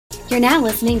You're now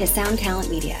listening to Sound Talent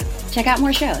Media. Check out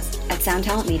more shows at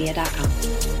soundtalentmedia.com.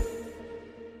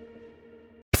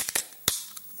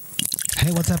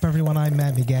 Hey, what's up, everyone? I'm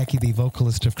Matt Migaki, the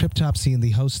vocalist of Cryptopsy and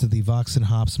the host of the Vox and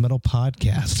Hops Metal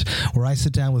Podcast, where I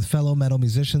sit down with fellow metal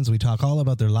musicians. We talk all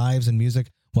about their lives and music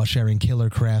while sharing killer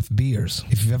craft beers.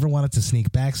 If you've ever wanted to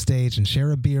sneak backstage and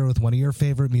share a beer with one of your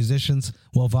favorite musicians,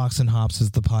 well, Vox and Hops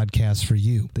is the podcast for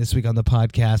you. This week on the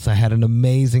podcast, I had an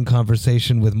amazing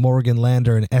conversation with Morgan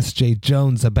Lander and S.J.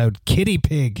 Jones about Kitty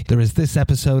Pig. There is this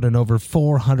episode and over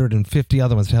 450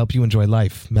 other ones to help you enjoy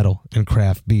life, metal, and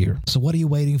craft beer. So what are you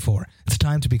waiting for? It's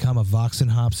time to become a Vox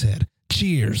and Hops head.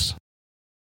 Cheers!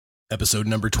 Episode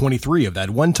number 23 of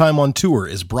That One Time on Tour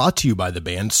is brought to you by the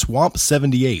band Swamp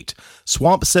 78.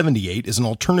 Swamp 78 is an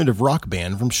alternative rock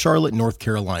band from Charlotte, North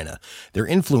Carolina. Their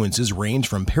influences range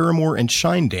from Paramore and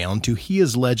Shinedown to He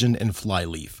Is Legend and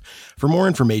Flyleaf. For more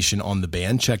information on the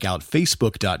band, check out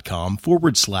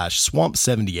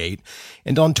facebook.com/Swamp78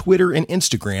 and on Twitter and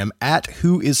Instagram at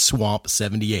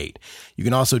WhoIsSwamp78. You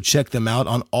can also check them out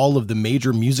on all of the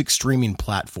major music streaming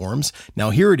platforms.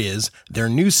 Now here it is, their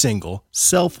new single,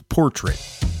 Self-Portrait.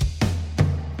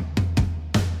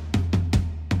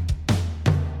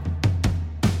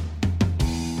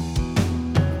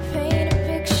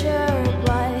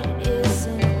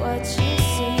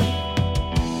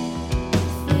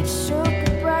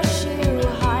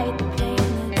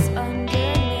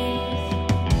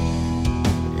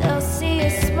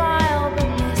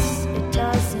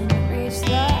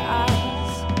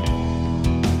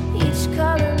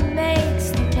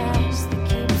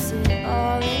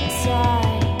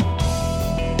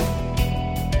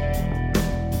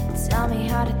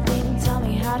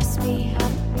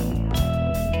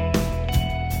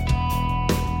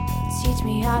 Teach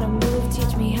me how to move,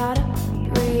 teach me how to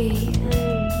breathe.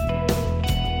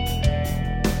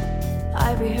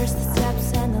 I rehearsed the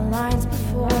steps and the lines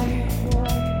before.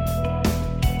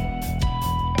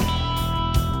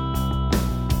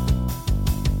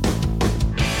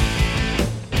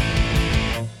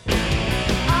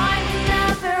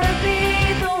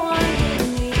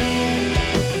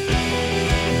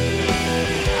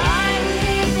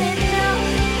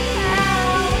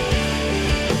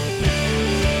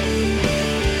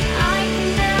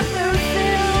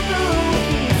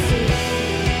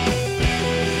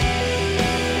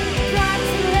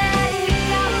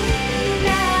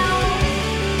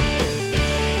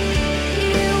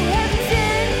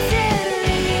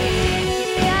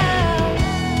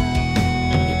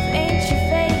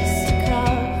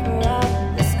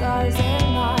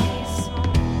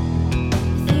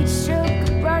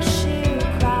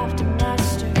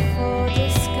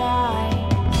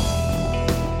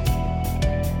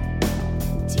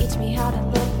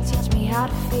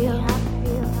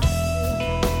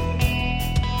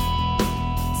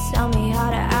 Tell me how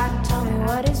to act, tell me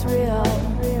what is real.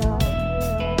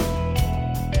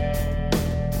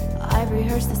 I've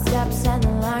rehearsed the steps and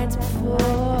the lines before.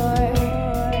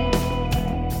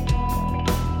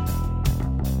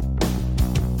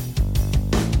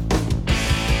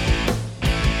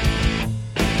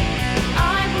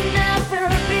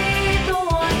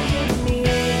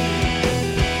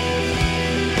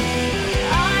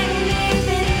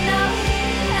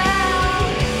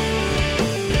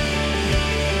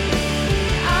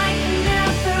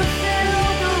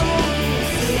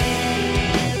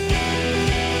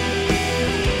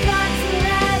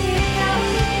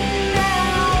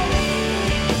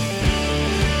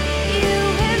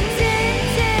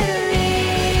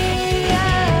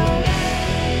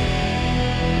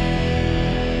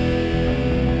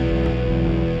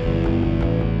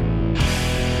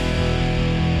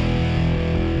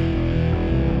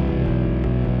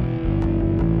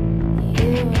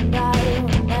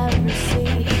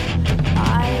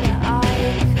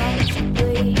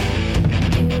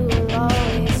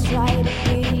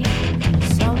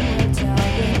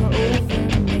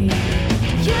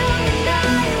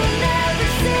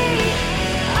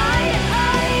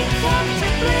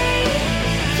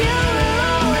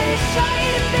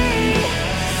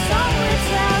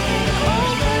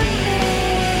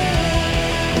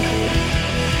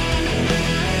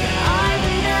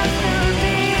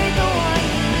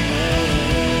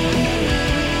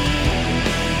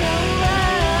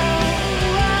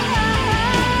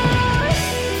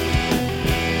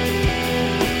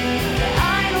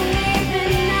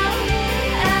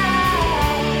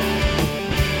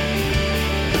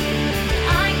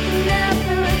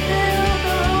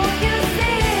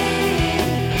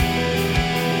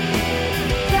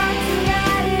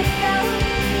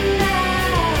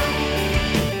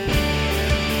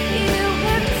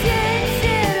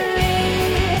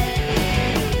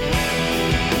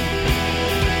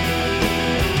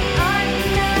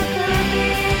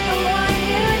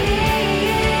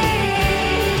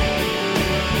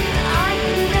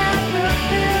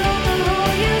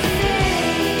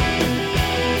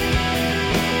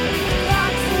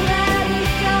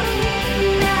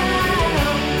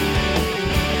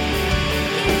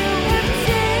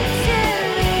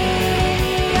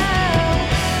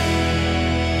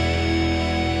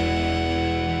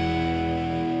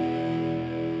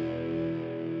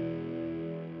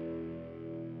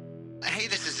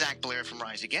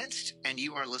 Rise Against, and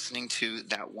you are listening to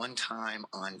That One Time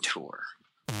on Tour.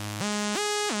 Run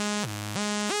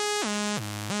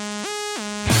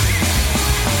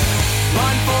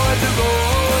for the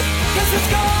road, 'cause it's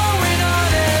going on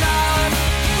and on.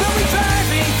 We'll be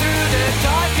driving through the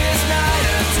darkest night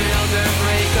until the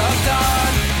break of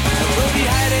dawn. And we'll be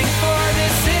heading for the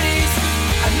cities,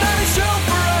 another show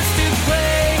for us to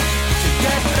play. To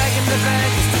get back in the band,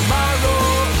 'cause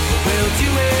tomorrow we'll do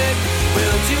it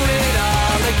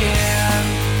all again.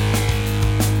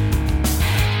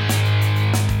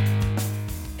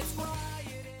 It's quiet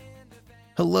in the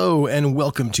band. Hello and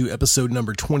welcome to episode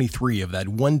number 23 of That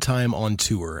One Time on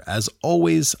Tour. As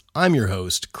always, I'm your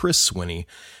host, Chris Swinney,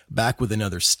 back with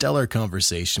another stellar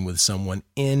conversation with someone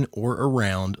in or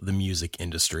around the music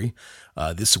industry.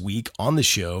 This week on the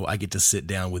show, I get to sit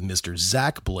down with Mr.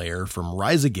 Zach Blair from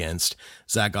Rise Against.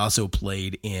 Zach also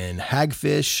played in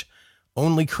Hagfish,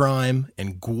 Only Crime,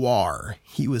 and Gwar.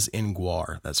 He was in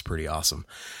Gwar. That's pretty awesome.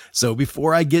 So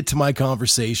before I get to my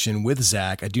conversation with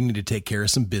Zach, I do need to take care of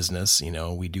some business. You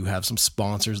know, we do have some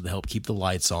sponsors that help keep the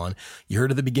lights on. You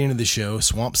heard at the beginning of the show,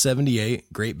 Swamp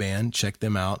 78, great band. Check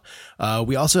them out.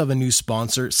 We also have a new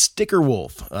sponsor, Sticker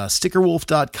Wolf,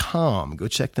 stickerwolf.com. Go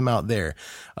check them out there.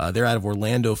 They're out of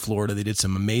Orlando, Florida. They did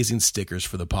some amazing stickers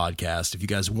for the podcast. If you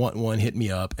guys want one, hit me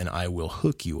up and I will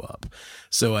hook you up.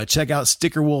 So check out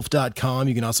stickerwolf.com.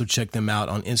 You can also check them out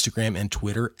on Instagram and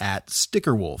Twitter at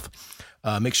Stickerwolf.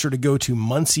 Make sure to go to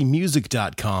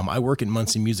munciemusic.com. I work at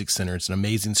Muncie Music Center. It's an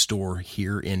amazing store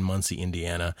here in Muncie,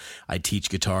 Indiana. I teach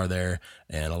guitar there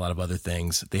and a lot of other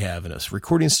things. They have a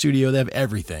recording studio. They have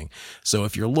everything. So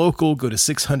if you're local, go to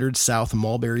 600 South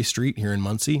Mulberry Street here in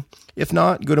Muncie. If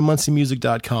not, go to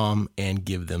munciemusic.com and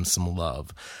give them some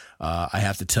love. I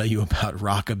have to tell you about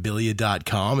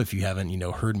rockabilia.com. If you haven't,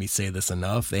 heard me say this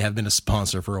enough, they have been a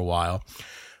sponsor for a while.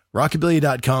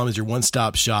 Rockabilia.com is your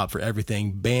one-stop shop for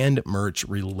everything band merch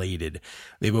related.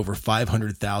 They have over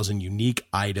 500,000 unique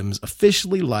items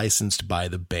officially licensed by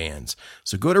the bands.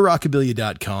 So go to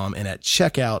rockabilia.com and at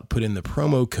checkout, put in the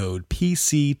promo code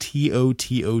PCTOTOT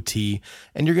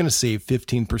and you're going to save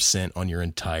 15% on your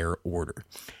entire order.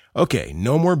 Okay,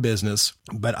 no more business,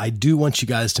 but I do want you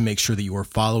guys to make sure that you are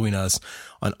following us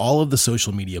on all of the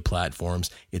social media platforms.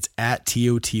 It's at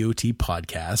TOTOT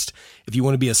Podcast. If you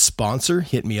want to be a sponsor,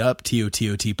 hit me up,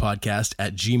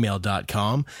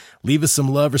 tototpodcast@gmail.com. Leave us some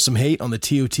love or some hate on the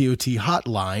TOTOT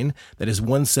hotline. That is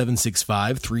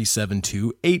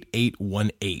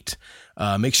 1-765-372-8818.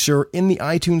 Make sure in the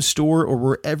iTunes store or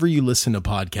wherever you listen to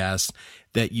podcasts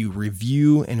that you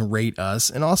review and rate us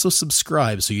and also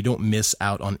subscribe so you don't miss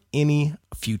out on any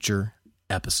future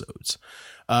episodes.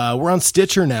 We're on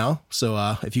Stitcher now.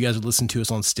 So if you guys would listen to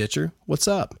us on Stitcher, what's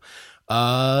up?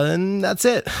 And that's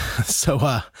it.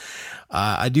 So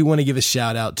I do want to give a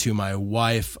shout out to my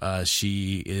wife.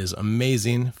 She is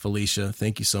amazing. Felicia,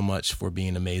 thank you so much for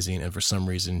being amazing. And for some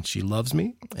reason, she loves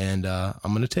me and I'm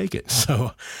going to take it.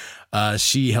 So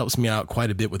she helps me out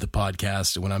quite a bit with the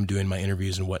podcast when I'm doing my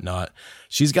interviews and whatnot.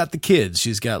 She's got the kids.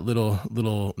 She's got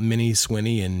little mini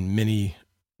Swinney and mini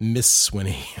Miss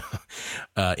Swinney,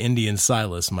 Indy and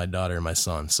Silas, my daughter and my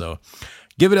son. So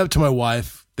give it up to my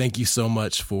wife. Thank you so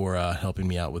much for helping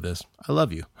me out with this. I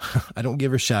love you. I don't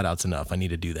give her shout outs enough. I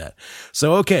need to do that.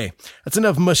 So, okay, that's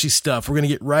enough mushy stuff. We're going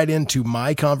to get right into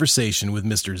my conversation with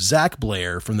Mr. Zach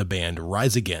Blair from the band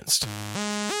Rise Against.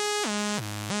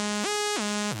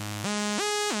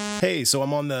 Hey, so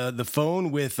I'm on the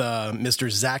phone with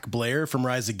Mr. Zach Blair from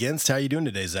Rise Against. How are you doing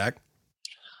today, Zach?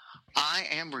 I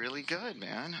am really good,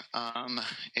 man.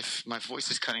 If my voice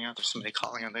is cutting out, there's somebody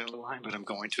calling on the other line, but I'm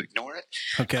going to ignore it.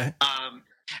 Okay.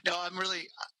 No, I'm really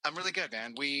good,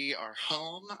 man. We are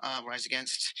home. Rise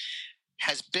Against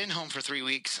has been home for 3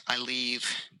 weeks. I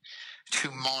leave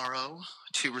tomorrow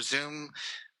to resume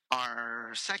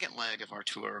our second leg of our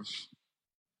tour.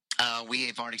 We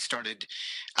have already started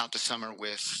out the summer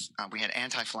with, we had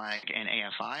Anti-Flag and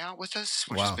AFI out with us,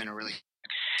 which has been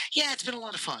it's been a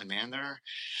lot of fun, man. They're a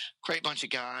great bunch of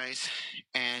guys.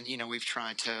 And,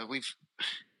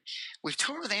 we've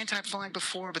toured with Anti-Flag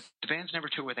before, but the band's never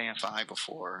toured with AFI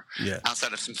before,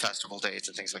 outside of some festival dates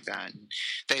and things like that. And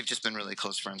they've just been really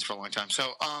close friends for a long time.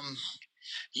 So,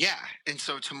 and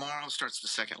so tomorrow starts the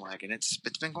second leg, and it's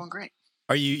been going great.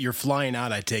 You're flying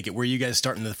out, I take it. Where are you guys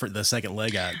starting the second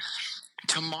leg at?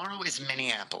 Tomorrow is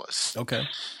Minneapolis. Okay.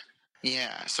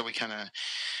 Yeah, so we kind of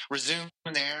resume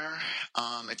there.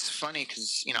 It's funny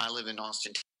because, I live in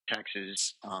Austin,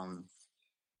 Texas.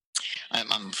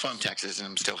 I'm from Texas and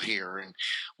I'm still here, and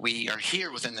we are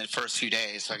here within the first few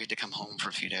days. So I get to come home for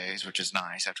a few days, which is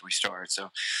nice after we start. So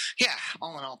yeah,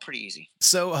 all in all, pretty easy.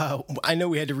 So I know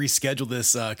we had to reschedule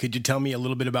this. Could you tell me a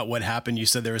little bit about what happened? You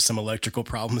said there was some electrical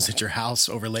problems at your house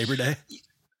over Labor Day.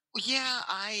 Yeah,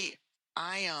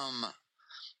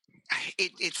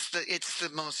 it's the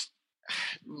most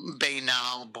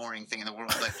banal, boring thing in the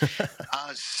world. But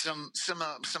some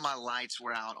of my lights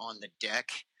were out on the deck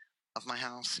of my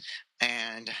house,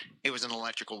 and it was an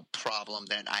electrical problem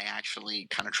that I actually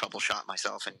kind of troubleshot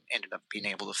myself and ended up being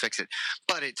able to fix it.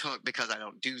 But it took, because I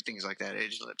don't do things like that, it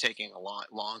ended up taking a lot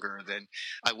longer than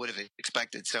I would have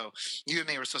expected. So you and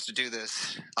me were supposed to do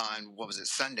this on, what was it,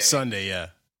 Sunday? Sunday, yeah.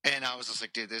 And I was just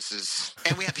like, dude, this is,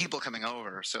 and we had people coming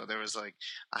over. So there was like,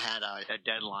 I had a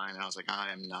deadline, and I was like,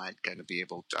 I am not going to be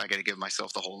able to, I got to give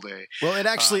myself the whole day. Well, it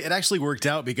actually worked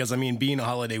out, because I mean, being a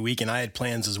holiday weekend, I had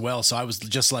plans as well. So I was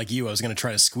just like you, I was going to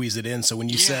try to squeeze it in. So when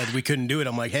you said we couldn't do it,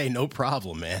 I'm like, hey, no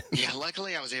problem, man. Yeah.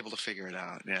 Luckily I was able to figure it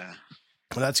out. Yeah.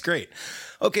 Well, that's great.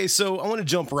 Okay, so I want to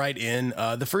jump right in.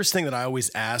 The first thing that I always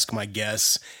ask my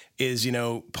guests is,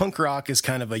 punk rock is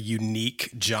kind of a unique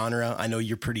genre. I know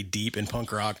you're pretty deep in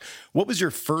punk rock. What was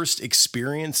your first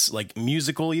experience, like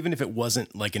musical, even if it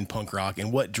wasn't like in punk rock,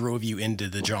 and what drove you into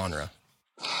the genre?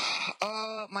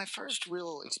 My first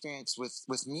real experience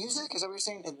with music, is that what you're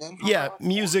saying? And then punk rock?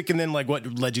 Music, and then like what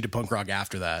led you to punk rock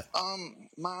after that?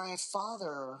 My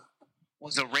father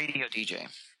was a radio DJ.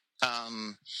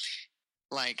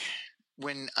 Like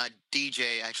when a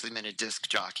DJ actually meant a disc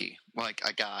jockey, like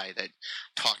a guy that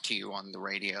talked to you on the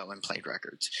radio and played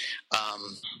records.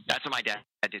 That's what my dad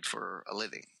did for a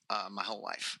living, my whole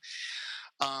life.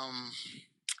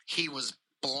 He was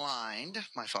blind,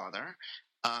 my father.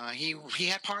 He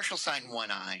had partial sight in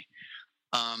one eye.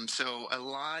 So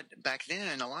back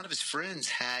then, a lot of his friends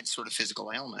had sort of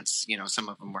physical ailments. Some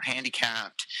of them were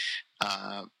handicapped,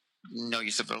 no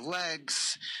use of their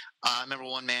legs. I remember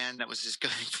one man that was his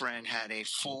good friend had a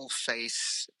full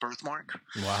face birthmark.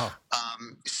 Wow.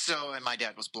 And my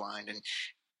dad was blind, and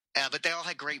but they all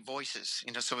had great voices,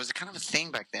 so it was kind of a thing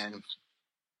back then.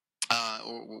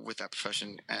 With that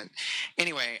profession. And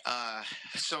anyway,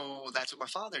 so that's what my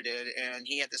father did. And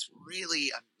he had this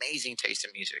really amazing taste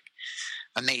in music.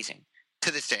 Amazing.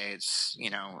 To this day, it's,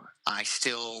 I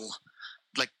still,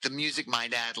 like, the music my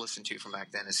dad listened to from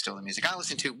back then is still the music I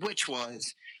listen to, which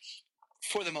was,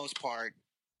 for the most part,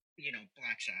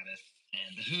 Black Sabbath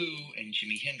and The Who and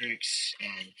Jimi Hendrix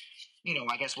and,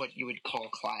 I guess what you would call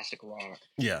classic rock.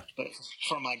 Yeah. But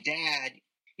for my dad,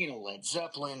 Led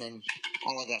Zeppelin and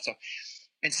all of that stuff.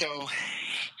 And so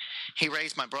he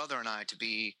raised my brother and I to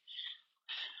be,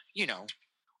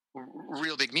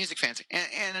 real big music fans.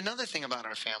 And another thing about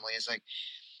our family is, like,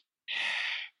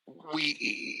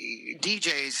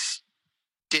 DJs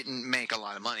didn't make a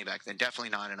lot of money back then, definitely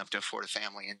not enough to afford a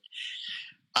family. And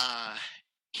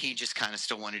he just kind of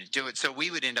still wanted to do it. So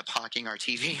we would end up hawking our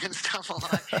TV and stuff a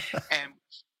lot and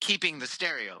keeping the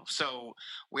stereo. So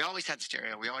we always had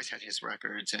stereo. We always had his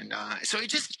records. And so it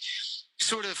just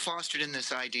sort of fostered in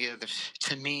this idea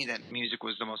to me that music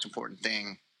was the most important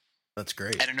thing. That's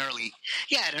great. At an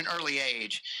early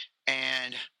age.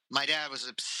 And my dad was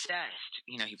obsessed.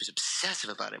 He was obsessive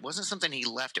about it. It wasn't something he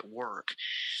left at work.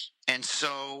 And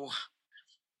so,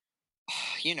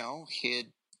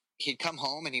 he'd come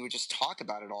home and he would just talk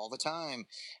about it all the time.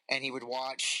 And he would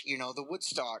watch, the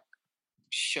Woodstock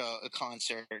show, a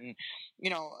concert, and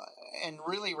and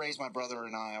really raise my brother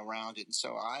and I around it. And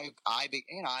so I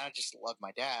just loved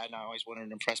my dad, and I always wanted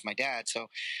to impress my dad. So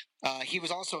he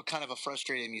was also kind of a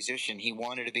frustrated musician. He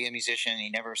wanted to be a musician. He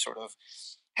never sort of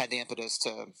had the impetus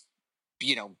to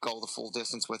go the full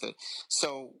distance with it.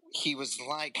 So he was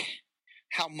like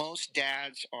how most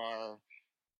dads are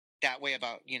that way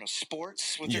about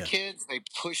sports with their kids. They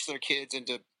push their kids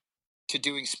into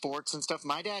doing sports and stuff.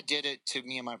 My dad did it to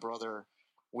me and my brother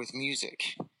with music.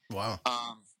 Wow.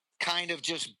 Kind of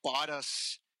just bought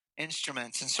us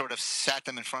instruments and sort of sat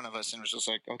them in front of us and was just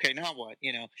like, okay, now what?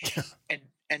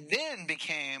 And then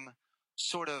became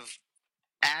sort of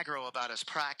aggro about us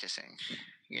practicing,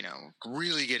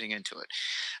 really getting into it,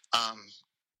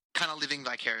 kind of living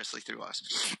vicariously through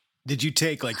us. Did you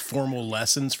take like formal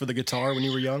lessons for the guitar when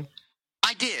you were young?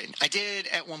 I did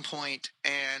at one point,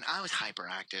 and I was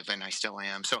hyperactive, and I still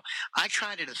am. So I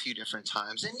tried it a few different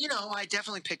times, and I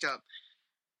definitely picked up.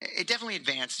 It definitely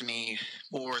advanced me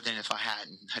more than if I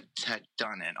hadn't had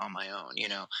done it on my own,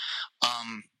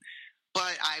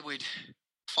 But I would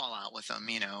fall out with them,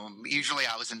 Usually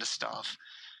I was into stuff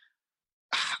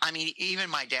I mean, even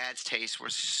my dad's taste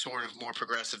was sort of more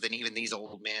progressive than even these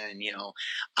old men. You know,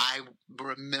 I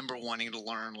remember wanting to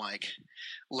learn like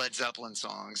Led Zeppelin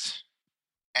songs,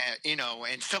 and, you know,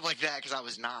 and stuff like that because I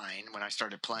was 9 when I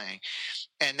started playing,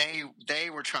 and they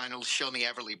were trying to show me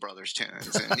Everly Brothers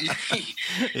tunes and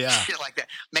Yeah. shit like that.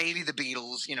 Maybe the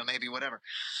Beatles, you know, maybe whatever.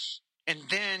 And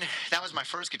then that was my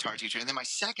first guitar teacher. And then my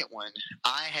second one,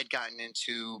 I had gotten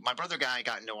into, my brother guy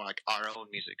got into like our own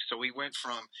music. So we went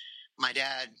from my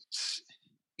dad's,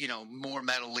 you know, more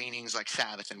metal leanings like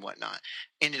Sabbath and whatnot,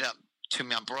 ended up to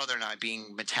my brother and I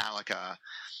being Metallica.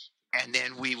 And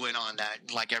then we went on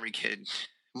that, like every kid,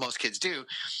 most kids do,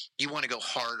 you want to go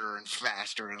harder and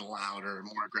faster and louder and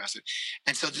more aggressive.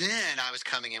 And so then I was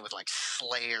coming in with like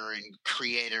Slayer and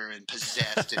Creator and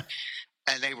Possessed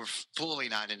and they were fully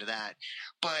not into that.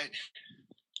 But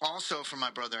also for my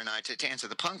brother and I, to answer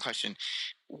the pun question,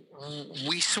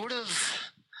 we sort of,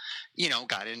 you know,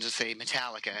 got into, say,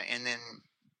 Metallica, and then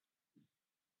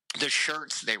the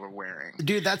shirts they were wearing.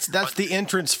 Dude, that's the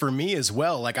entrance for me as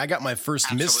well. Like, I got my first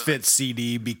Absolutely. Misfits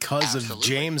CD because of Absolutely.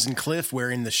 James and Cliff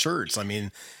wearing the shirts. I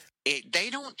mean, They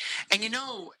don't, and you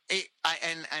know,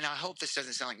 and I hope this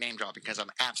doesn't sound like name dropping because I'm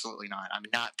absolutely not. I'm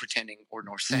not pretending or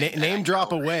nor saying that name I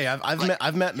drop know. away.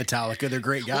 I've met Metallica. They're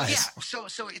great Well, guys. yeah.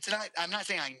 So it's not. I'm not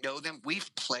saying I know them. We've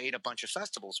played a bunch of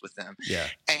festivals with them. Yeah.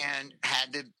 And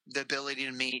had the ability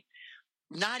to meet.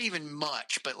 Not even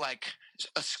much, but like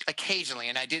occasionally.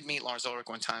 And I did meet Lars Ulrich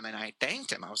one time, and I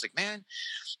thanked him. I was like, man,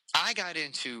 I got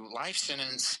into Life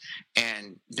Sentence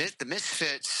and the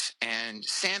Misfits and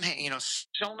Sam, you know,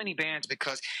 so many bands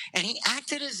and he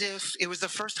acted as if it was the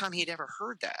first time he'd ever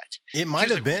heard that. It might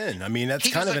have been. I mean,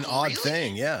 that's kind of an odd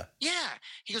thing. Yeah. Yeah.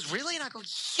 He goes, really? And I go,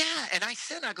 yeah. And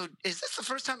I go, is this the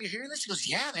first time you're hearing this? He goes,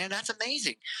 yeah, man, that's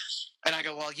amazing. And I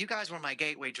go, well, you guys were my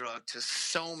gateway drug to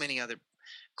so many other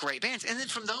great bands. And then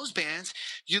from those bands,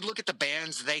 you'd look at the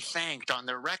bands they thanked on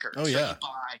their records. Oh, yeah. So you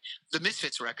buy the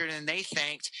Misfits record and they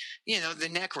thanked, you know, the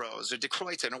Necros or De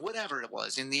Croixton or whatever it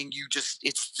was. And then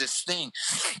it's this thing.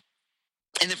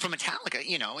 And then from Metallica,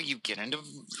 you know, you get into,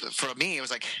 for me, it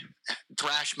was like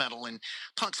thrash metal and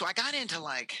punk. So I got into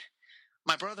like,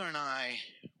 my brother and I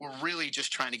were really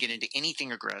just trying to get into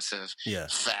anything aggressive,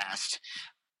 fast,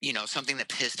 you know, something that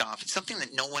pissed off. It's something that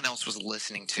no one else was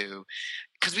listening to.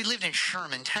 Because we lived in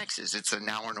Sherman, Texas. It's an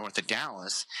hour north of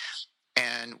Dallas.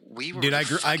 And we were... Dude,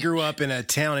 I grew up in a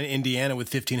town in Indiana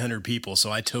with 1,500 people,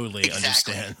 so I totally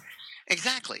understand.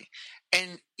 Exactly.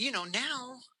 And, you know,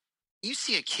 now you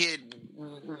see a kid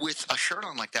with a shirt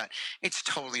on like that, it's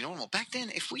totally normal. Back then,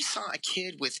 if we saw a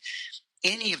kid with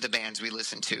any of the bands we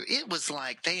listened to, it was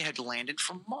like they had landed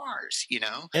from Mars, you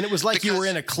know? And it was like you were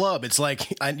in a club. It's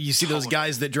like you see those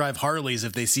guys that drive Harleys.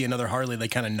 If they see another Harley, they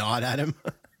kind of nod at him.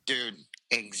 Dude,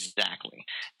 exactly.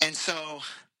 And so,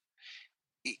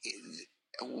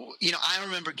 you know, I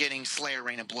remember getting Slayer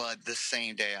Rain of Blood the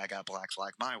same day I got Black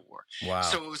Flag My War. Wow.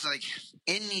 So it was like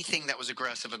anything that was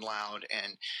aggressive and loud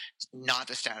and not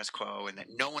the status quo and that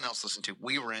no one else listened to,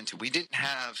 we were into. We didn't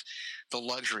have the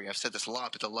luxury, I've said this a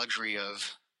lot, but the luxury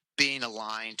of being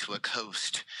aligned to a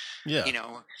coast. Yeah. You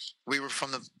know, we were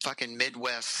from the fucking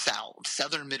Midwest,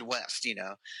 southern Midwest, you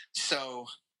know. So...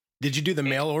 Did you do the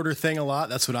mail order thing a lot?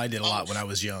 That's what I did a lot when I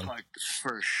was young. Like,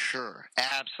 for sure.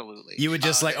 Absolutely. You would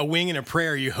just like a wing and a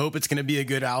prayer. You hope it's going to be a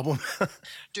good album.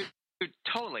 Dude,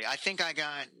 totally. I think I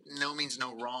got No Means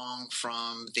No Wrong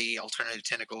from the Alternative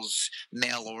Tentacles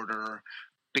mail order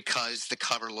because the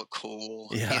cover looked cool,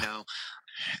 you know.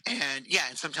 And yeah,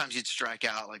 and sometimes you'd strike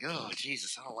out like, oh,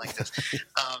 Jesus, I don't like this.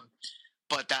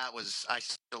 But I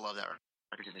still love that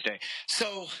to this day.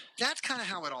 So that's kind of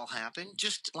how it all happened.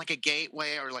 Just like a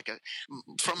gateway or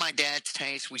from my dad's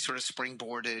taste, we sort of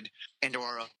springboarded into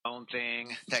our own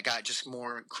thing that got just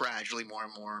gradually more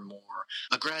and more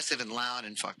aggressive and loud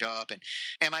and fucked up.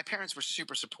 And my parents were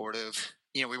super supportive.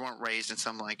 You know, we weren't raised in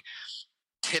some like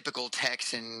typical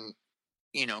Texan,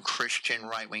 you know, Christian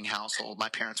right-wing household. My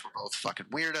parents were both fucking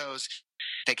weirdos.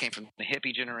 They came from the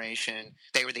hippie generation.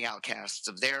 They were the outcasts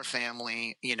of their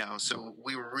family, you know, so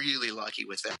we were really lucky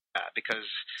with that because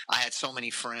I had so many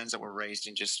friends that were raised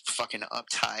in just fucking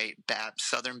uptight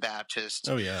Southern Baptist,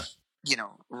 you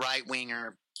know,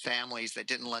 right-winger families that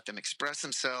didn't let them express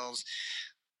themselves,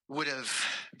 would have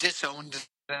disowned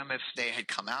them if they had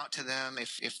come out to them,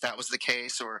 if that was the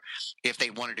case, or if they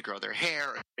wanted to grow their hair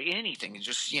or anything. It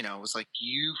just, you know, it was like,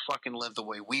 you fucking live the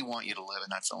way we want you to live,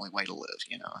 and that's the only way to live,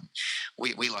 you know. And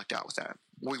we lucked out with that.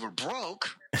 We were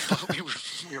broke,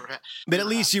 but but at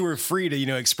least you were free to, you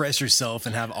know, express yourself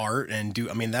and have art and do.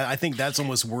 I mean, I think that's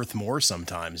almost worth more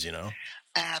sometimes, you know.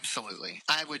 Absolutely.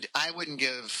 I wouldn't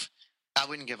give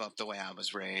up the way I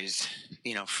was raised,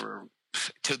 you know, for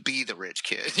to be the rich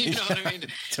kid, you know what I mean?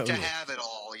 Totally. To have it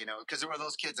all, you know, because there were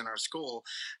those kids in our school.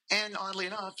 And oddly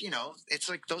enough, you know, it's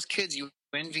like those kids you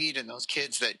envied and those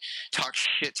kids that talk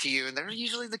shit to you. And they're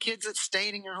usually the kids that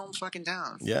stayed in your home fucking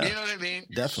town. Yeah. You know what I mean?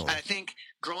 Definitely. And I think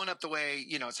growing up the way,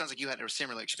 you know, it sounds like you had a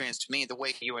similar experience to me, the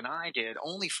way you and I did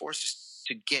only forced us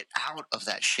to get out of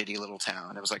that shitty little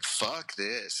town. It was like, fuck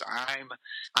this.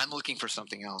 I'm looking for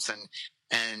something else.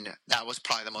 And that was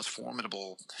probably the most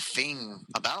formidable thing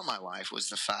about my life was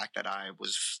the fact that I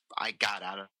got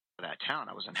out of that town.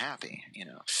 I was unhappy, you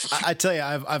know. I tell you,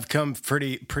 I've come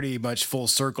pretty much full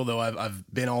circle though. I've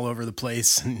been all over the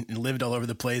place and lived all over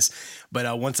the place.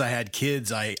 But once I had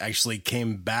kids, I actually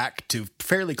came back to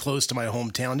fairly close to my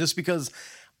hometown just because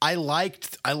I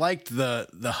liked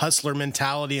the hustler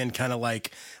mentality and kind of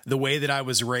like the way that I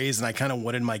was raised, and I kind of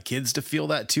wanted my kids to feel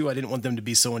that too. I didn't want them to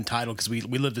be so entitled because we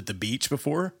lived at the beach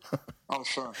before. Oh,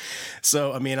 sure.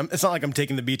 So I mean, it's not like I'm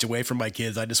taking the beach away from my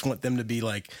kids. I just want them to be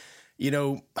like, you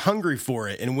know, hungry for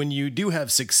it. And when you do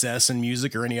have success in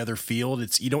music or any other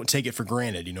field, you don't take it for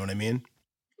granted. You know what I mean?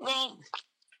 Well,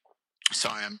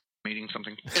 sorry, I'm eating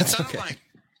something. It That's sounded okay. like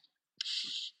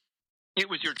it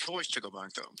was your choice to go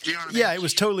back, though. Do you know what I mean? Yeah, it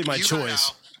was totally my You got choice.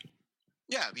 out.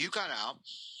 Yeah, you got out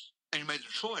and you made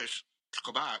the choice to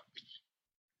go back.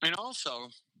 And also,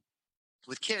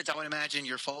 with kids, I would imagine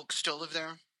your folks still live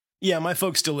there. Yeah, my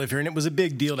folks still live here, and it was a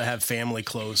big deal to have family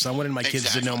close. I wanted my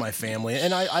kids to know my family,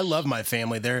 and I love my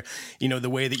family. They're, you know, the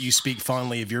way that you speak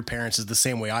fondly of your parents is the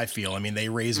same way I feel. I mean, they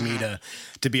raised me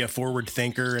to be a forward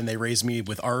thinker, and they raised me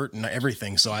with art and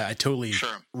everything. So I totally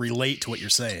relate to what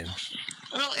you're saying.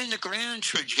 Well, in the grand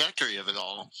trajectory of it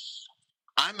all,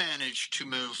 I managed to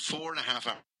move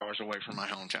 4.5 hours away from my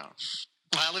hometown.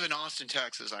 I live in Austin,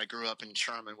 Texas. I grew up in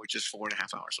Sherman, which is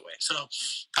 4.5 hours away. So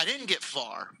I didn't get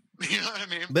far. You know what I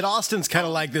mean? But Austin's kind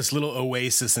of like this little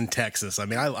oasis in Texas. I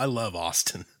mean, I love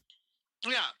Austin.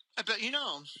 Yeah, but you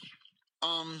know,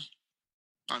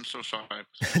 I'm so sorry.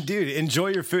 Dude, enjoy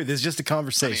your food. This is just a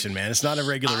conversation, man. It's not a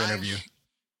regular interview.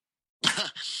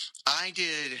 I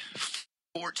did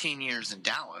 14 years in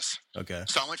Dallas. Okay.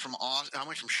 So I went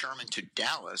from Sherman to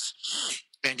Dallas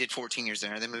and did 14 years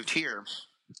there, and then moved here.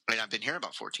 And I've been here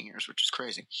about 14 years, which is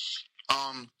crazy.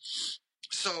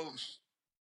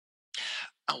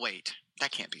 Oh wait,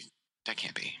 that can't be.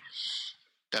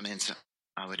 That means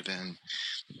I would have been.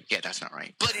 Yeah, that's not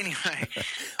right. But anyway,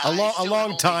 a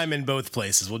long time in both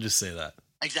places. We'll just say that.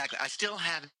 Exactly. I still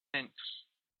haven't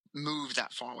moved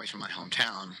that far away from my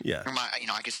hometown. Yeah.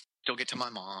 I could still get to my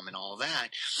mom and all of that.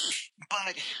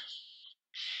 But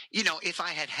you know, if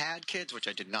I had kids, which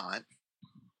I did not.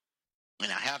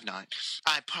 And I have not,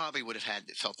 I probably would have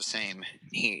felt the same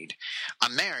need.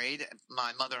 I'm married.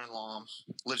 My mother-in-law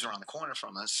lives around the corner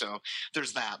from us, so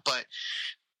there's that. But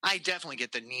I definitely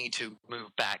get the need to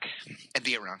move back and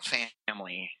be around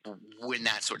family when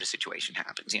that sort of situation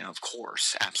happens. You know, of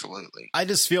course, absolutely. I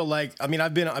just feel like, I mean,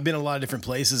 I've been a lot of different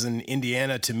places in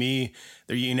Indiana. To me,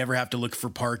 you never have to look for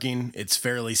parking. It's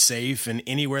fairly safe, and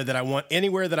anywhere that I want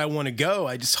to go,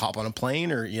 I just hop on a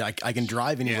plane, or I can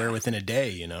drive anywhere within a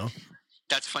day. You know.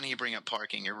 That's funny you bring up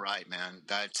parking. You're right, man.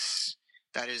 That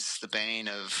is the bane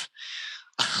of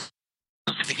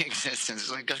the existence.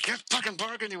 It's like, I can't fucking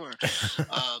park anywhere.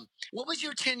 What was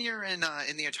your tenure in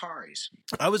the Ataris?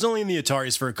 I was only in the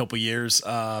Ataris for a couple years,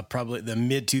 probably the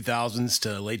mid 2000s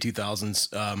to late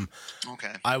 2000s.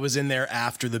 Okay. I was in there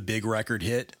after the big record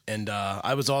hit, and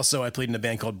I played in a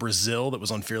band called Brazil that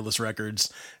was on Fearless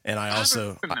Records, and I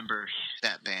remember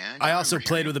that band. I also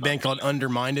played with a band called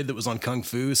Undermined that was on Kung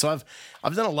Fu. So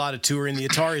I've done a lot of touring. The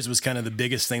Ataris was kind of the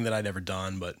biggest thing that I'd ever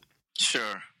done, but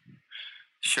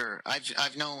Sure.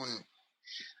 I've known.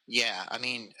 Yeah, I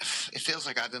mean, it feels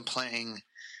like I've been playing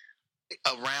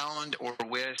around or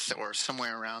with or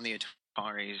somewhere around the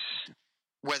Ataris,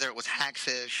 whether it was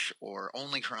Hackfish or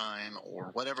Only Crime or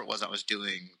whatever it was I was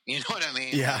doing. You know what I mean?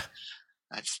 yeah.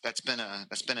 That's been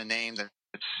a name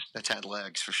that's had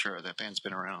legs for sure. That band's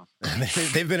been around.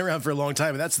 They've been around for a long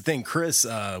time. And that's the thing. Chris,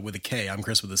 with a K, I'm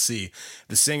Chris with a C.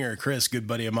 The singer, Chris, good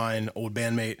buddy of mine, old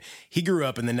bandmate, he grew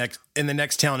up in the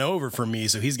next town over from me.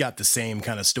 So he's got the same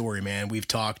kind of story, man. We've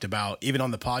talked about, even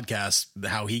on the podcast,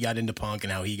 how he got into punk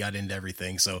and how he got into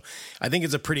everything. So I think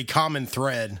it's a pretty common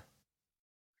thread.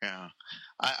 Yeah.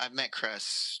 I met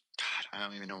Chris. God, I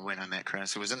don't even know when I met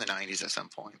Chris. It was in the 90s at some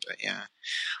point, but yeah.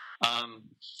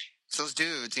 It's those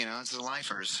dudes, you know, it's the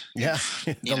lifers. Yeah,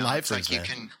 the lifers, it's like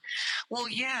man. Well,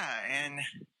 yeah, and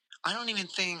I don't even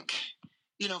think,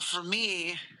 you know, for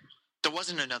me, there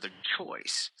wasn't another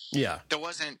choice. Yeah. There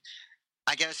wasn't,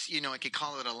 I guess, you know, I could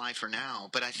call it a lifer now,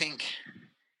 but I think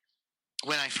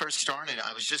when I first started,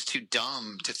 I was just too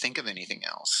dumb to think of anything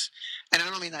else. And I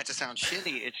don't mean that to sound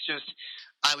shitty. It's just,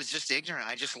 I was just ignorant.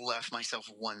 I just left myself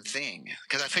one thing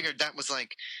because I figured that was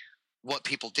like what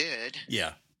people did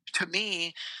Yeah. to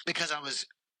me, because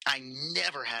I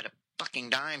never had a fucking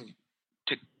dime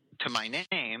to my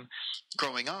name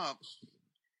growing up,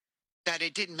 that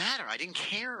it didn't matter. I didn't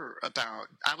care about,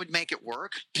 I would make it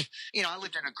work. You know, I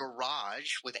lived in a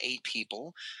garage with 8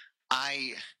 people.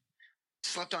 I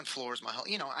slept on floors my whole,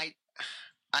 you know, I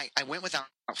went without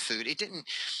food. It didn't,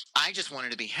 I just wanted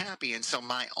to be happy. And so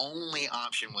my only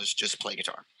option was just play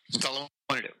guitar. That's all I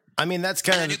wanted to do. I mean, that's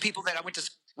And kind I of knew people that I went to,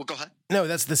 well, go ahead. no,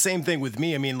 that's the same thing with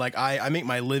me. I mean, like I make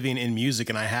my living in music,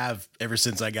 and I have ever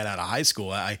since I got out of high school.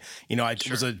 I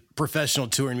was a professional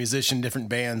touring musician, different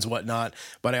bands, whatnot.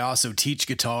 But I also teach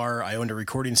guitar. I owned a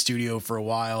recording studio for a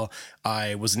while.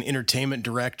 I was an entertainment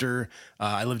director.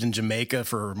 I lived in Jamaica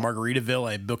for Margaritaville.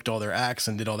 I booked all their acts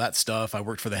and did all that stuff. I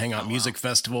worked for the Hangout Music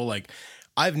Festival. Like,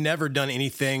 I've never done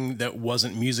anything that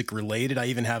wasn't music related. I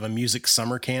even have a music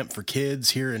summer camp for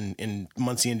kids here in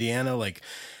Muncie, Indiana. Like,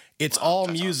 it's all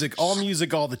music, all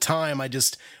the time. I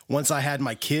just, once I had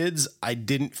my kids, I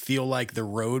didn't feel like the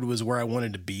road was where I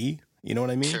wanted to be. You know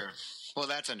what I mean? Sure. Well,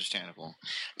 that's understandable.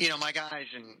 You know, my guys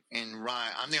in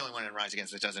Rise, I'm the only one in Rise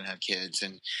Against that doesn't have kids.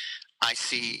 And I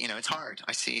see, you know, it's hard.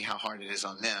 I see how hard it is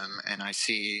on them. And I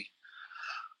see,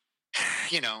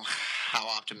 you know, how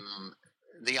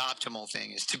the optimal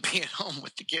thing is to be at home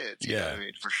with the kids. You know what I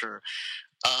mean? For sure.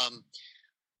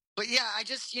 But yeah, I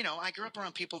just, you know, I grew up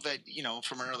around people that, you know,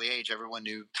 from an early age, everyone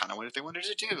knew kind of what they wanted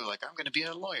to do. Like, I'm going to be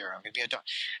a lawyer. I'm going to be a doctor.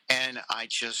 And I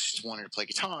just wanted to play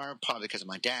guitar, probably because of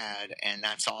my dad. And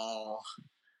that's all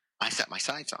I set my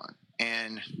sights on.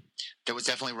 And there was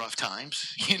definitely rough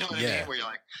times, you know what I mean? Where you're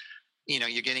like, you know,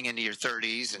 you're getting into your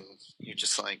 30s and you're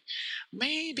just like,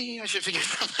 maybe I should figure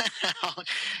something out.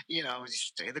 You know,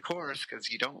 stay the course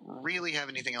because you don't really have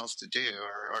anything else to do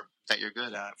or that you're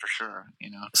good at, for sure, you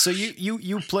know. So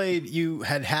you played, you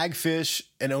had Hagfish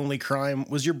and Only Crime.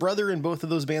 Was your brother in both of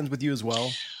those bands with you as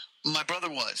well? My brother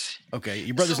was. Okay.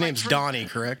 Your brother's name's Donnie,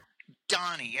 correct?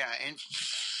 Donnie, yeah. And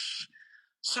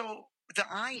so the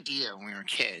idea when we were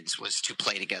kids was to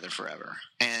play together forever.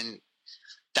 And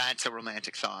that's a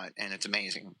romantic thought, and it's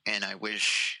amazing. And I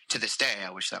wish, to this day,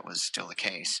 that was still the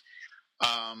case.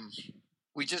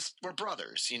 We're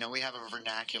brothers, you know, we have a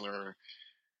vernacular,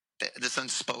 this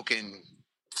unspoken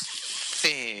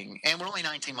thing, and we're only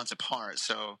 19 months apart.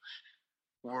 So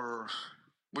we're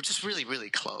just really, really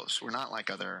close. We're not like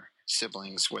other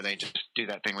siblings where they just do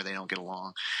that thing where they don't get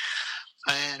along.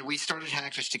 And we started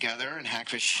Hagfish together, and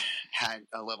Hagfish had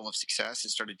a level of success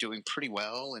and started doing pretty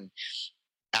well, and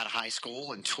out of high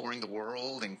school and touring the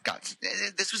world, and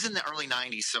this was in the early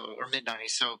 90s, or mid 90s.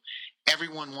 So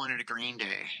everyone wanted a Green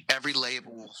Day. Every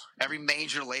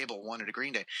major label wanted a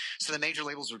Green Day. So the major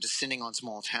labels were descending on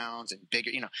small towns and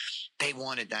bigger, you know, they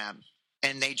wanted that.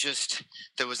 And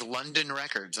there was London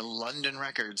Records, and London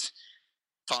Records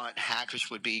thought Hagfish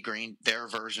would be their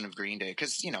version of Green Day.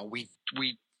 Cause you know,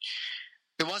 it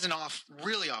wasn't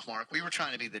really off mark. We were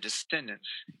trying to be the Descendants,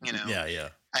 you know? Yeah.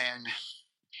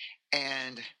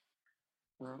 And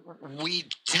we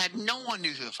had, no one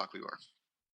knew who the fuck we were.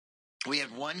 We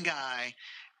had one guy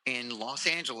in Los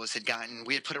Angeles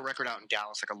we had put a record out in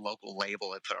Dallas, like a local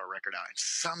label had put our record out. And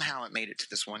somehow it made it to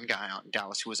this one guy out in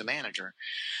Dallas who was a manager.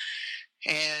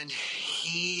 And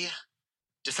he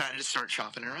decided to start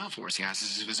shopping it around for us. He asked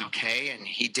us if it was okay, and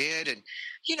he did. And,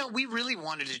 you know, we really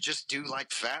wanted to just do like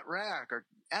Fat Wreck or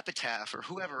Epitaph or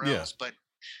whoever else, but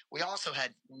we also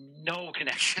had no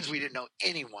connections. We didn't know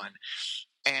anyone.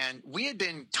 And we had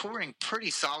been touring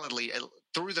pretty solidly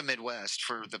through the Midwest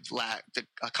for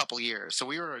a couple years. So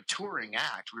we were a touring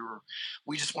act.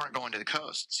 We just weren't going to the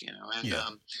coasts, you know.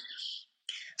 And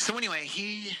so anyway,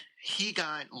 he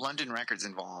got London Records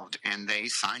involved, and they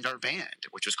signed our band,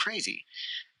 which was crazy.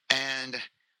 And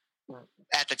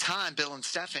at the time, Bill and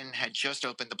Stefan had just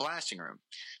opened the Blasting Room.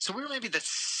 So we were maybe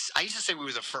I used to say we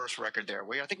were the first record there.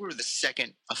 I think we were the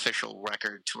second official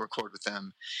record to record with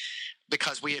them,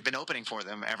 because we had been opening for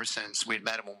them ever since we had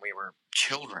met them when we were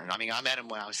children. I mean, I met them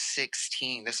when I was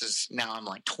 16. Now I'm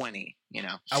like 20, you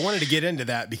know. I wanted to get into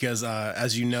that because,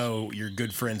 as you know, your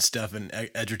good friend Stefan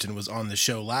Edgerton was on the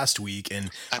show last week, and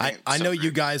I know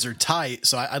you guys are tight,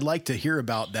 so I'd like to hear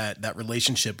about that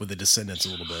relationship with the Descendants a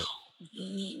little bit.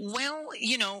 Well,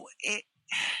 you know,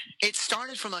 it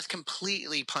started from us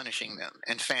completely punishing them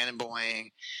and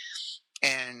fanboying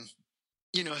and,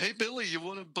 you know, hey, Billy, you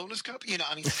want a bonus cup? You know,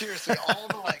 I mean, seriously, all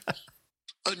the like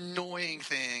annoying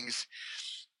things.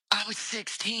 I was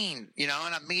 16, you know,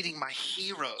 and I'm meeting my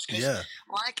heroes. Yeah.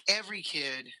 Like every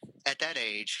kid at that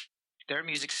age, Their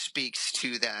music speaks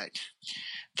to that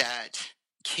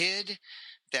kid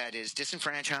that is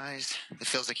disenfranchised, that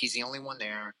feels like he's the only one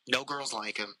there. No girls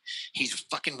like him. He's a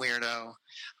fucking weirdo.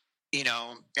 You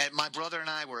know, and my brother and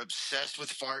I were obsessed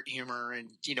with fart humor and,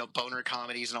 you know, boner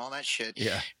comedies and all that shit.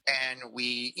 Yeah. And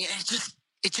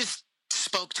it just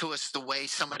spoke to us the way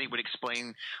somebody would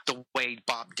explain the way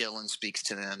Bob Dylan speaks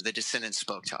to them, the Descendants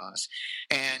spoke to us.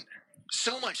 And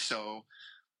so much so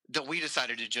that we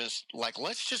decided to just, like,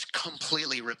 let's just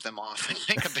completely rip them off and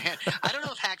make a band. I don't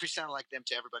know if Hackfish sounded like them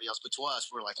to everybody else, but to us,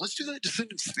 we're like, let's do that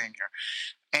Descendants thing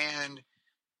here. And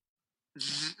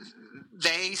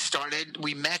they started,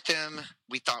 we met them,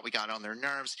 we thought we got on their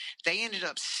nerves. They ended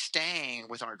up staying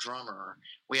with our drummer.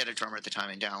 We had a drummer at the time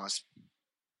in Dallas.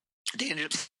 They ended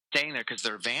up staying there because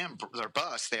their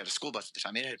bus, they had a school bus at the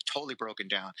time, it had totally broken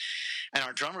down. And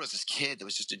our drummer was this kid that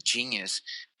was just a genius,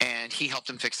 and he helped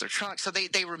them fix their truck. So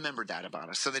they remembered that about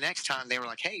us. So the next time they were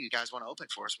like, hey, you guys want to open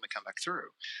for us when we come back through?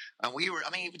 And we were, I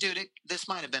mean, dude, this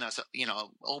might have been us, you know,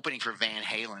 opening for Van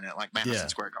Halen at like Madison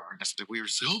Square Garden. We were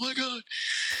just, oh my God.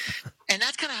 And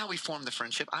that's kind of how we formed the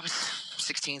friendship. I was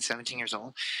 16, 17 years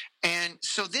old. And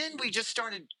so then we just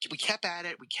started, we kept at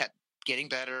it. We kept getting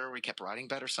better. We kept writing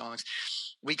better songs.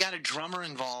 We got a drummer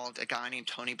involved, a guy named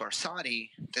Tony Barsotti.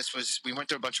 We went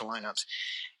through a bunch of lineups,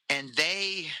 and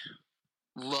they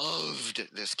loved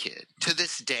this kid. To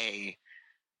this day,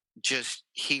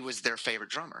 he was their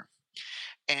favorite drummer.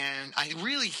 And I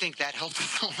really think that helped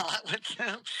us a lot with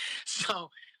them. So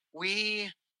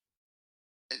we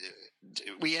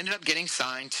ended up getting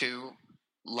signed to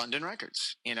London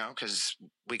Records, you know, because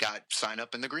we got signed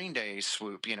up in the Green Day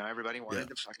swoop. You know, everybody wanted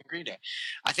the fucking Green Day.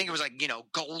 I think it was like, you know,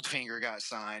 Goldfinger got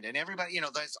signed, and everybody, you know,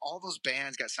 all those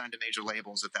bands got signed to major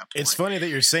labels at that point. It's funny that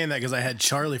you're saying that, because I had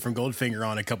Charlie from Goldfinger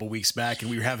on a couple weeks back, and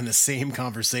we were having the same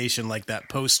conversation, like that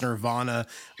post Nirvana,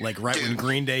 like right when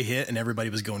Green Day hit, and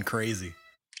everybody was going crazy.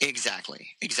 Exactly.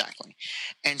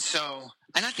 And so,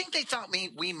 and I think they thought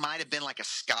we might have been like a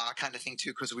ska kind of thing too,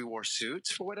 because we wore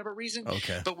suits for whatever reason.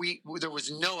 Okay. But there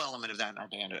was no element of that in our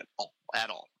band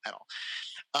at all.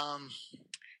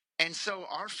 And so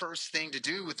our first thing to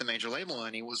do with the major label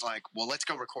money was like, well, let's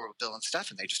go record with Bill and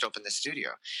Stefan. They just opened this studio.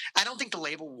 I don't think the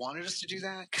label wanted us to do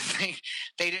that, because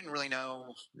they didn't really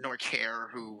know nor care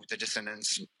who the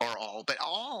Descendants or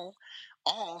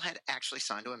All had actually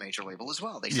signed to a major label as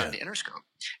well. They signed to Interscope,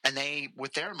 and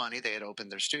with their money, they had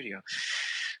opened their studio.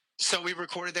 So we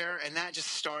recorded there, and that just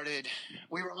started,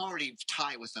 we were already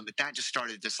tight with them, but that just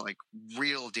started this like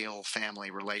real deal family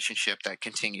relationship that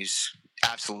continues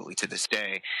absolutely to this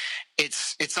day.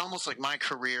 It's almost like my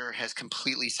career has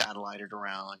completely satellited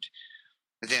around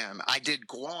them. I did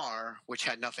Gwar, which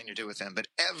had nothing to do with them, but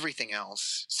everything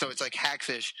else. So it's like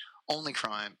Hackfish, Only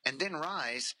Crime, and then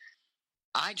Rise.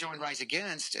 I joined Rise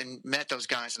Against and met those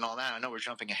guys and all that. I know we're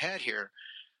jumping ahead here,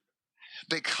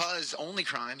 because Only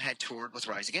Crime had toured with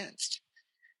Rise Against,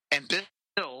 and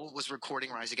Bill was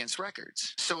recording Rise Against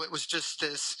records. So it was just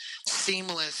this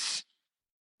seamless,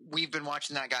 we've been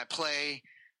watching that guy play.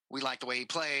 We like the way he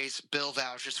plays. Bill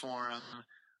vouches for him.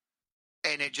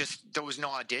 And there was no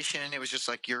audition. It was just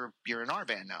like, you're in our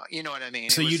band now. You know what I mean?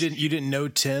 So you didn't know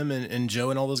Tim and Joe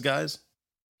and all those guys?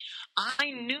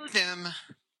 I knew them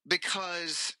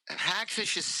because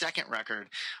Hackfish's second record,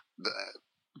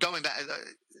 going back,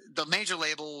 the major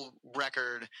label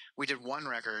record, we did one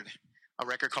record, a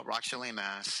record called Rock Chile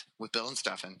Mass with Bill and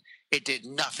Stefan. It did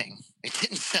nothing. It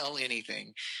didn't sell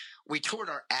anything. We toured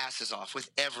our asses off with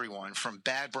everyone, from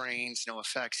Bad Brains, No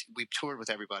Effects. We toured with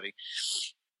everybody.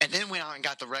 And then went out and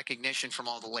got the recognition from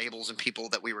all the labels and people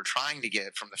that we were trying to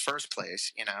get from the first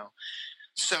place, you know.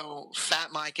 So Fat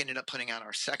Mike ended up putting out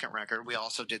our second record. We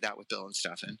also did that with Bill and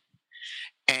Stefan.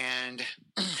 And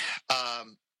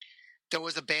there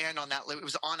was a band on that. It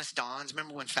was Honest Dons.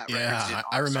 Remember when Fat Records did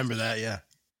I remember that, yeah.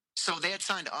 So they had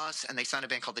signed us, and they signed a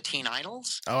band called the Teen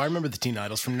Idols. Oh, I remember the Teen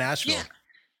Idols from Nashville. Yeah.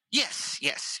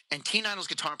 Yes. And Teen Idol's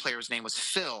guitar player's name was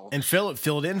Phil. And Phil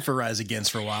filled in for Rise Against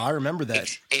for a while. I remember that.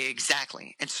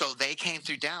 Exactly. And so they came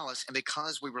through Dallas, and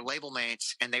because we were label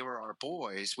mates and they were our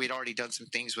boys, we'd already done some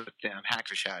things with them.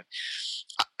 Hackfish had.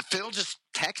 Phil just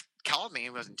called me. He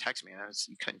wasn't texting me.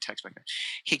 You couldn't text back then.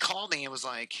 He called me and was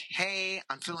like, hey,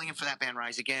 I'm filling in for that band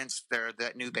Rise Against. They're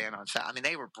that new band on Fat. I mean,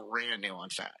 they were brand new on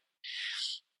Fat.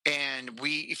 And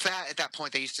Fat, at that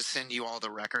point, they used to send you all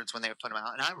the records when they would put them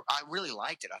out. And I really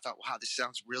liked it. I thought, wow, this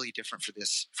sounds really different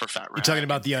for Fat Wreck. You're talking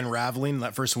about The Unraveling,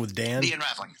 that first one with Dan? The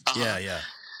Unraveling. Yeah.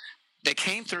 They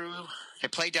came through. They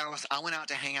played Dallas. I went out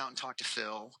to hang out and talk to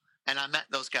Phil. And I met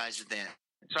those guys then.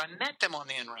 So I met them on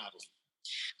The Unraveling.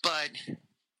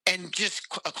 And just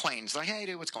acquaintance. Like, hey,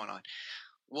 dude, what's going on?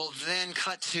 Well, then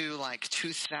cut to like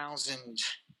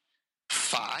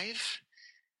 2005,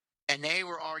 and they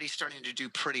were already starting to do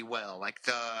pretty well. Like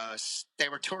they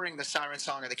were touring the Siren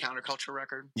Song of the Counterculture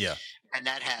record. Yeah. And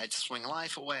that had Swing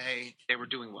Life Away. They were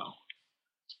doing well.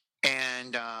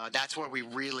 And that's where we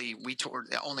toured.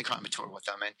 Only Crime had toured with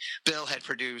them. And Bill had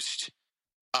produced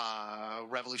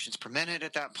Revolutions Per Minute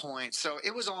at that point. So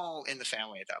it was all in the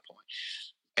family at that point.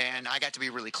 And I got to be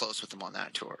really close with them on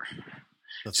that tour.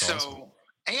 That's awesome.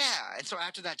 Yeah. And so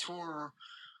after that tour,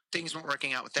 things weren't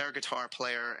working out with their guitar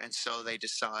player. And so they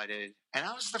decided, and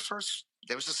I was the first,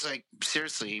 there was just like,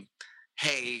 seriously,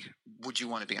 hey, would you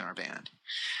want to be in our band?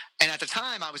 And at the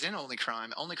time, I was in Only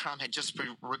Crime. Only Crime had just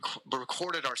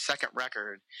recorded our second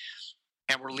record,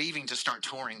 and we're leaving to start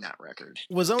touring that record.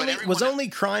 Was Only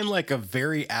Crime like a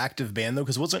very active band, though?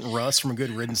 Because wasn't Russ from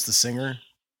Good Riddance the singer?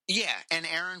 Yeah, and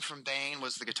Aaron from Bane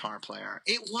was the guitar player.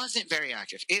 It wasn't very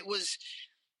active. It was...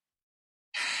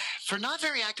 For not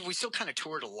very active, we still kind of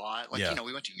toured a lot. Like,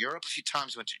 we went to Europe a few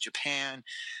times, went to Japan.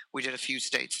 We did a few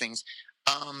States things.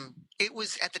 It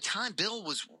was, at the time, Bill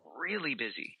was really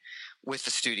busy with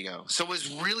the studio. So it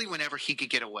was really whenever he could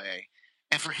get away.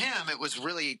 And for him, it was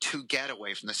really to get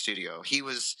away from the studio. He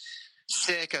was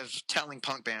sick of telling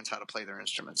punk bands how to play their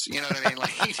instruments. You know what I mean?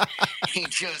 Like he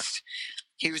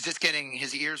was just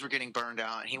his ears were getting burned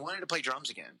out. And he wanted to play drums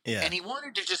again. Yeah. And he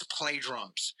wanted to just play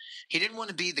drums. He didn't want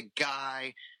to be the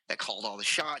guy that called all the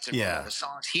shots and wrote all the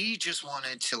songs. He just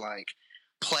wanted to like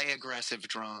play aggressive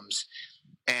drums.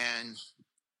 And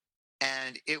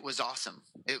it was awesome.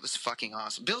 It was fucking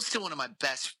awesome. Bill's still one of my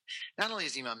best. Not only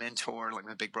is he my mentor, like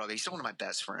my big brother, he's still one of my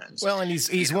best friends. Well, and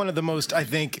he's one of the most, I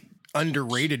think,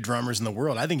 underrated drummers in the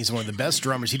world. I think he's one of the best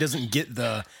drummers. He doesn't get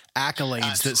the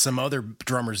accolades that some other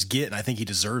drummers get, and I think he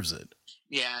deserves it.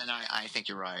 Yeah, and I think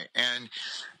you're right. And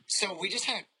so we just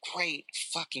had a great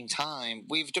fucking time.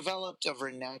 We've developed a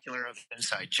vernacular of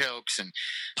inside jokes and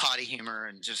potty humor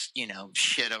and just,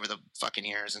 shit over the fucking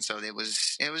years. And so it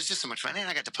was just so much fun. And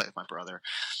I got to play with my brother.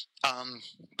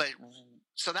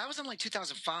 So that was in like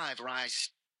 2005, Rise,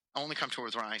 Only Come Tour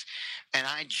with Rise. And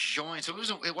I joined. So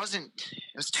it was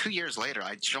 2 years later.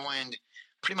 I joined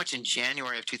pretty much in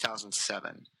January of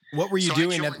 2007. What were you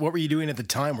doing? What were you doing at the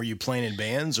time? Were you playing in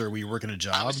bands or were you working a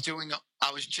job? I was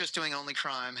just doing Only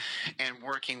Crime and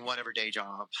working whatever day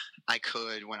job I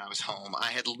could when I was home.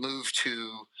 I had moved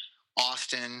to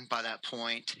Austin by that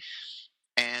point,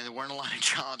 and there weren't a lot of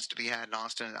jobs to be had in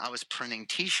Austin. I was printing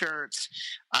T-shirts.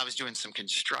 I was doing some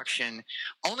construction.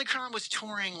 Only Crime was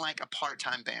touring like a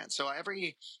part-time band, so I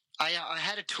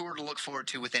had a tour to look forward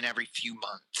to within every few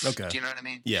months. Okay, do you know what I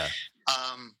mean? Yeah.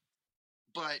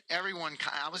 But everyone,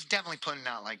 I was definitely putting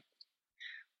out like,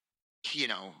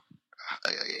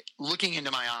 looking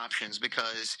into my options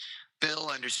because Bill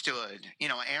understood.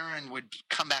 Aaron would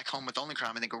come back home with Only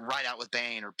Crime and then go right out with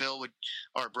Bane, or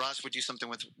Russ would do something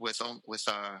with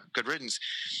Good Riddance,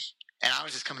 and I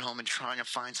was just coming home and trying to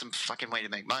find some fucking way to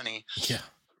make money. Yeah.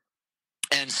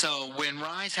 And so when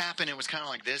Rise happened, it was kind of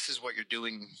like, this is what you're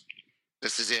doing.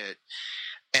 This is it.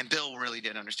 And Bill really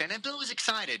did understand, and Bill was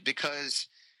excited because,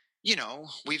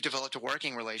 we've developed a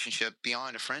working relationship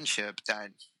beyond a friendship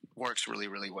that works really,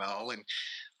 really well. And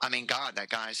I mean, God, that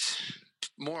guy's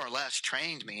more or less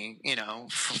trained me,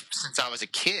 since I was a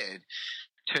kid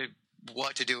to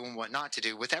what to do and what not to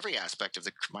do with every aspect of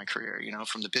my career,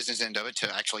 from the business end of it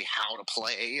to actually how to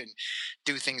play and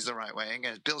do things the right way.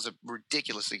 And Bill's a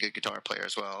ridiculously good guitar player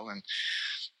as well. And,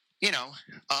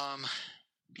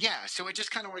 yeah, so it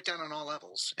just kind of worked out on all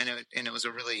levels, and it was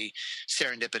a really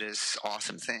serendipitous,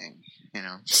 awesome thing,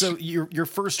 So your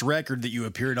first record that you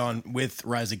appeared on with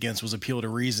Rise Against was Appeal to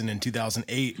Reason in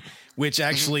 2008, which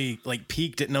actually like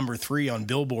peaked at number 3 on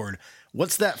Billboard.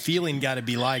 What's that feeling got to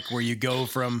be like, where you go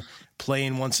from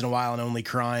playing once in a while in Only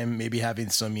Crime, maybe having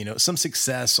some some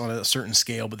success on a certain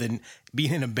scale, but then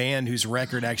being in a band whose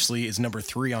record actually is number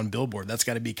 3 on Billboard? That's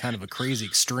got to be kind of a crazy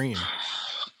extreme.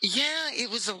 Yeah,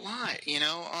 it was a lot, and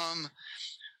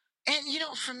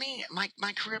for me,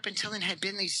 my career up until then had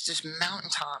been these just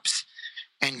mountaintops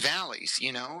and valleys,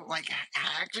 like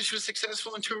Hagfish was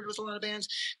successful and toured with a lot of bands,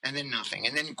 and then nothing.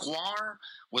 And then Gwar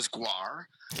was Gwar.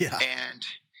 Yeah. And,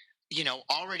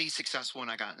 already successful when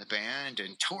I got in the band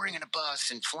and touring in a bus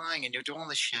and flying and doing all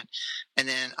this shit. And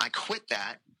then I quit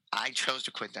that. I chose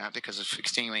to quit that because of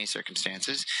extenuating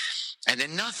circumstances. And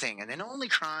then nothing. And then Only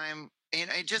Crime. And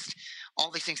I just,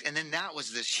 all these things. And then that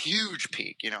was this huge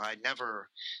peak. I'd never,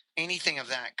 anything of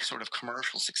that sort of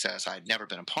commercial success, I'd never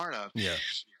been a part of. Yeah.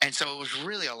 And so it was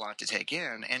really a lot to take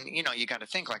in. And, you got to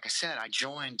think, like I said, I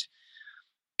joined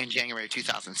in January of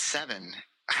 2007.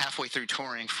 I halfway through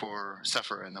touring for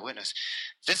Sufferer and the Witness.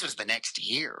 This was the next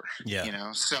year, Yeah. you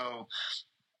know? So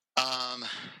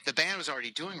the band was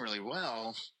already doing really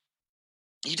well.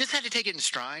 You just had to take it in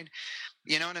stride,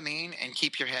 you know what I mean? And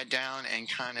keep your head down and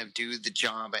kind of do the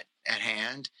job at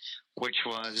hand, which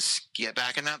was get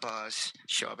back in that bus,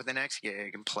 show up at the next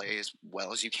gig and play as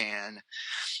well as you can.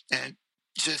 And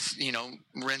just, you know,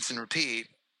 rinse and repeat,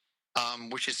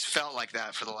 which has felt like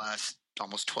that for the last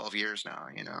almost 12 years now,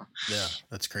 you know? Yeah,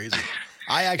 that's crazy.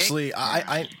 I actually,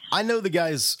 I know the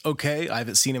guy's okay. I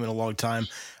haven't seen him in a long time.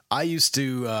 I used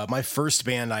to, my first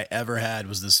band I ever had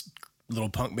was this little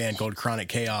punk band called Chronic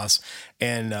Chaos.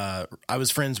 And I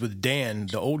was friends with Dan,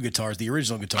 the old guitars, the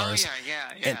original guitars. Oh, yeah.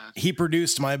 And he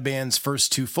produced my band's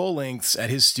first 2 full lengths at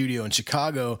his studio in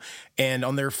Chicago. And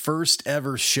on their first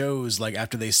ever shows, like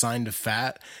after they signed to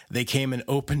Fat, they came and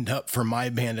opened up for my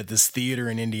band at this theater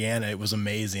in Indiana. It was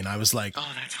amazing. I was like,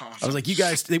 oh, that's awesome. I was like, you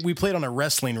guys, we played on a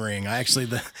wrestling ring.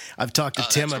 I've talked to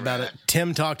Tim about it.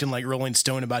 Tim talked in like Rolling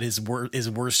Stone about his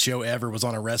worst show ever was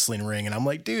on a wrestling ring. And I'm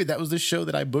like, dude, that was the show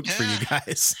that I booked for you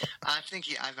guys. I think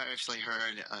I've actually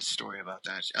heard a story about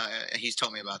that. He's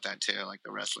told me about that too, like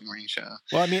the wrestling ring show.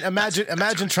 Well, I mean,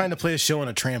 imagine trying to play a show on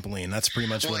a trampoline. That's pretty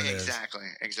much what it is.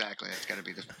 Exactly. It's got to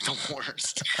be the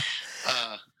worst.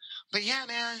 But yeah,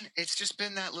 man, it's just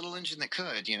been that little engine that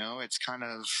could, you know, it's kind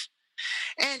of,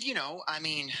 and you know, I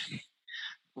mean,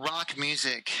 rock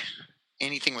music,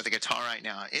 anything with a guitar right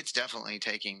now, it's definitely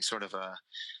taking sort of a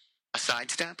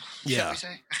sidestep, shall we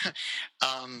say,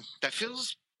 that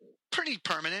feels pretty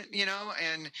permanent, you know,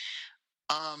 and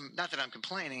not that I'm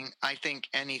complaining. I think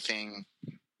anything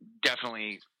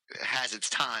definitely has its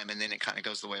time, and then it kind of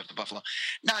goes the way of the buffalo.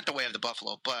 Not the way of the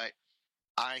buffalo, but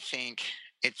I think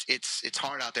it's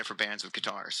hard out there for bands with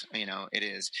guitars. You know, it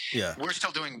is. Yeah, we're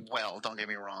still doing well. Don't get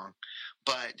me wrong,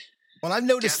 but. Well, I've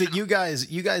noticed that you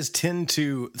guys tend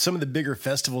to, some of the bigger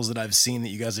festivals that I've seen that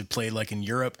you guys have played, like in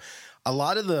Europe, a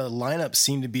lot of the lineups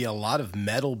seem to be a lot of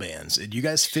metal bands. Do you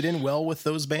guys fit in well with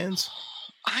those bands?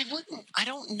 I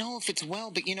don't know if it's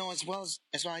well, but you know, as well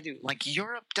as what I do, like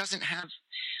Europe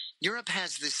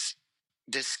has this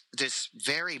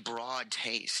very broad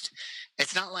taste.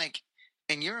 It's not like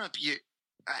in Europe,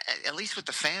 at least with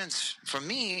the fans, for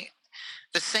me,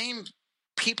 the same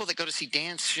people that go to see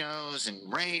dance shows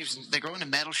and raves, and they go into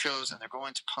metal shows and they're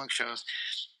going to punk shows.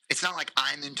 It's not like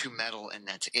I'm into metal and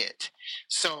that's it.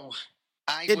 So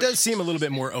it does seem a little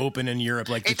bit more open in Europe.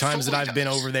 Like the times that I've been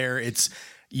over there,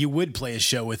 you would play a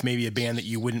show with maybe a band that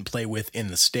you wouldn't play with in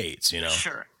the States, you know?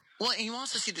 Sure. Well, and you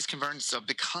also see this convergence of,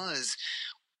 because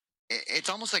it's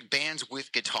almost like bands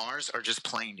with guitars are just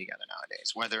playing together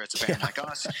nowadays, whether it's a band like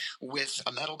us with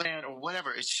a metal band or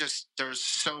whatever. It's just,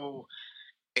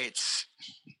 it's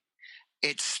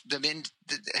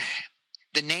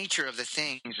the nature of the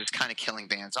things is kind of killing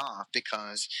bands off,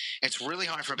 because it's really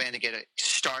hard for a band to get it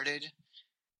started.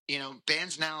 You know,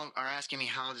 bands now are asking me,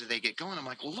 how did they get going? I'm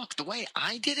like, well, look, the way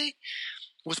I did it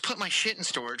was put my shit in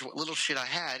storage, what little shit I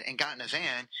had, and got in a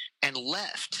van and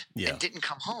left and didn't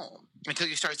come home until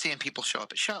you start seeing people show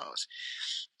up at shows.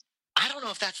 I don't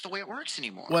know if that's the way it works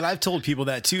anymore. Well, I've told people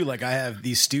that too. Like I have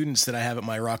these students that I have at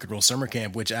my rock and roll summer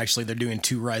camp, which actually they're doing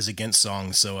 2 Rise Against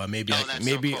songs. So maybe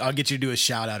I'll get you to do a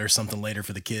shout out or something later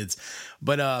for the kids.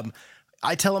 But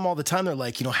I tell them all the time, they're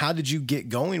like, you know, how did you get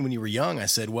going when you were young? I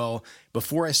said, well,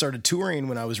 before I started touring,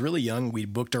 when I was really young, we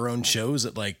booked our own shows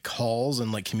at like halls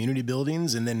and like community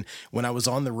buildings. And then when I was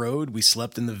on the road, we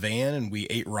slept in the van and we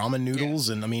ate ramen noodles.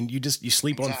 Yeah. And I mean, you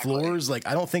sleep on floors. Like,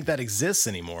 I don't think that exists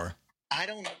anymore. I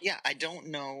don't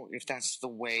know if that's the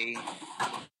way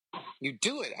you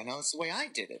do it. I know it's the way I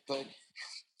did it, but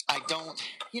I don't,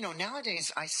 you know,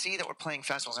 nowadays I see that we're playing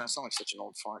festivals, and I sound like such an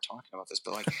old fart talking about this,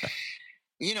 but like,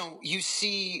 you know, you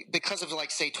see, because of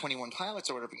like, say 21 Pilots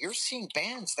or whatever, you're seeing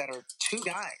bands that are 2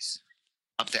 guys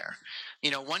up there.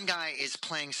 You know, one guy is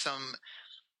playing some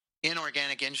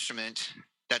inorganic instrument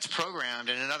that's programmed,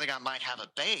 and another guy might have a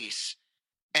bass,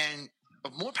 and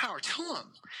more power to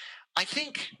him. I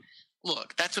think,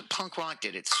 look, that's what punk rock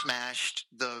did. It smashed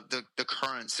the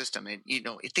current system.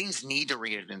 Things need to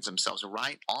reinvent themselves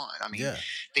right on. I mean,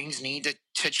 things need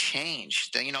to change.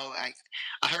 You know,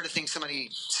 I heard a thing somebody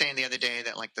saying the other day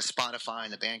that like the Spotify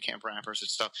and the Bandcamp rappers and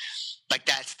stuff, like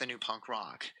that's the new punk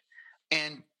rock.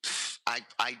 And I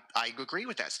agree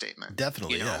with that statement.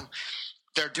 Definitely, you know?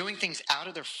 They're doing things out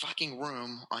of their fucking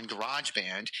room on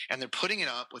GarageBand, and they're putting it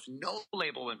up with no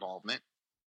label involvement.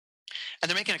 And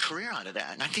they're making a career out of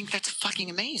that. And I think that's fucking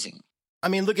amazing. I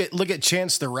mean, look at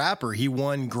Chance the Rapper. He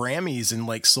won Grammys and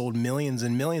like sold millions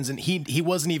and millions, and he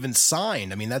wasn't even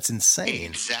signed. I mean, that's insane.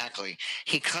 Exactly.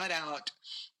 He cut out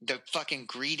the fucking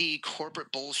greedy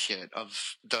corporate bullshit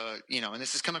of the, and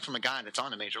this is coming from a guy that's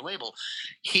on a major label.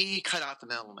 He cut out the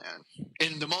middleman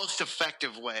in the most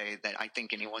effective way that I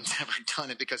think anyone's ever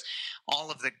done it, because all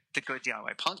of the good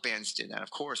DIY punk bands did that, of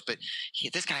course, but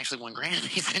this guy actually won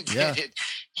Grammys and did it,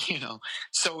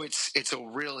 so it's a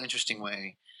real interesting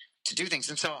way to do things.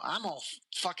 And so I'm all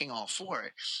for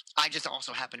it. I just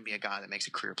also happen to be a guy that makes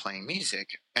a career playing music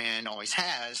and always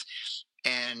has.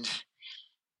 And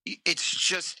it's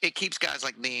just, it keeps guys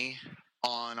like me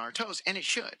on our toes, and it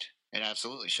should. It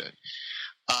absolutely should.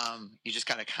 You just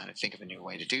got to kind of think of a new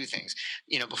way to do things.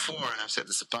 Before, and I've said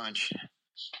this a bunch,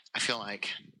 I feel like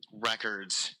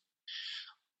records,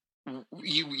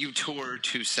 you tour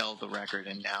to sell the record,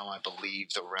 and now I believe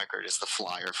the record is the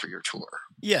flyer for your tour.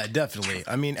 Yeah, definitely.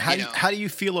 I mean, how do you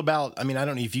feel about, I mean, I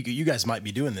don't know if you guys might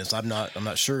be doing this. I'm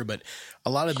not sure, but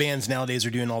a lot of bands nowadays are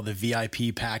doing all the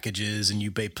VIP packages, and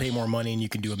you pay more money and you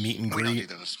can do a meet and greet. We don't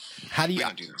do those. How do you, we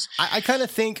don't do those. I kind of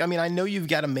think, I mean, I know you've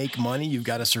got to make money, you've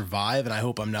got to survive, and I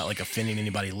hope I'm not like offending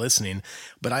anybody listening,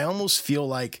 but I almost feel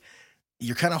like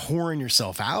you're kind of whoring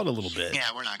yourself out a little bit. Yeah,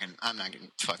 I'm not gonna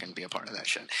fucking be a part of that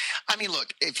shit. I mean,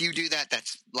 look, if you do that,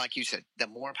 that's, like you said, the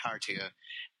more power to you.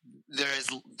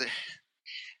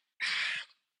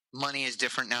 Money is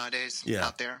different nowadays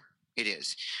out there. It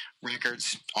is.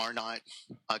 Records are not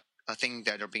a thing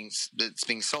that's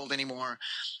being sold anymore.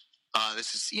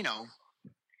 This is, the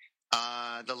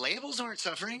labels aren't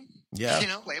suffering. Yeah.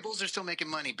 Labels are still making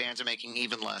money. Bands are making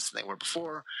even less than they were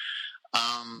before.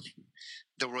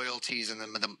 The royalties and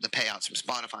the payouts from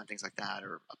Spotify and things like that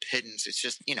are a pittance. It's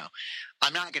just,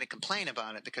 I'm not going to complain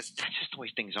about it, because that's just the way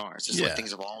things are. It's just the way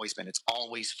things have always been. It's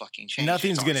always fucking changed.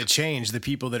 Nothing's going to change. The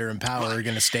people that are in power are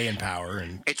going to stay in power.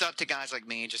 And it's up to guys like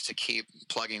me just to keep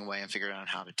plugging away and figuring out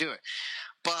how to do it.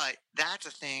 But that's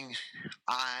a thing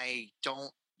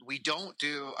we don't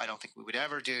do. I don't think we would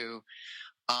ever do.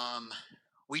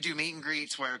 We do meet and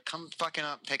greets where come fucking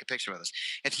up and take a picture with us.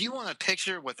 If you want a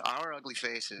picture with our ugly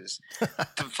faces,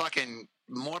 to fucking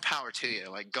more power to you.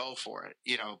 Like, go for it,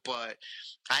 but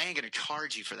I ain't going to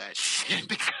charge you for that shit,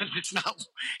 because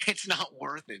it's not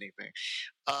worth anything.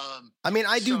 I mean,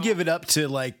 I do give it up to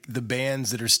like the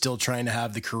bands that are still trying to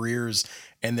have the careers,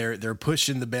 and they're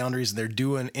pushing the boundaries, and they're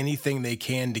doing anything they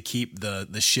can to keep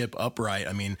the ship upright.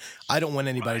 I mean, I don't want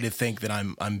anybody to think that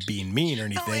I'm being mean or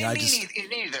anything. No,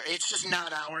 neither. It's just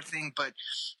not our thing. But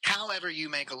however you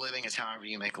make a living is however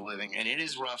you make a living, and it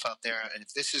is rough out there. And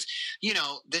if this is,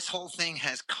 this whole thing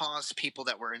has caused people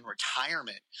that were in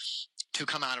retirement to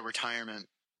come out of retirement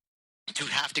to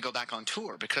have to go back on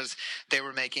tour, because they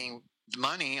were making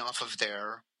money off of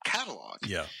their catalog.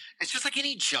 Yeah. It's just like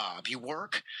any job. You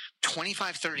work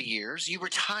 25, 30 years, you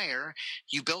retire,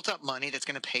 you built up money that's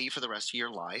going to pay you for the rest of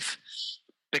your life,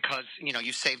 because,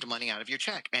 you saved money out of your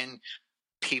check. And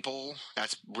people,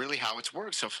 that's really how it's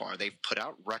worked so far. They've put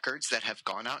out records that have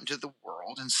gone out into the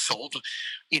world and sold,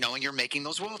 and you're making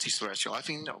those royalties for the rest of your life.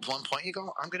 And at one point you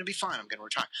go, I'm going to be fine. I'm going to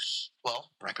retire. Well,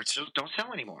 records don't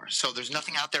sell anymore. So there's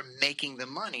nothing out there making the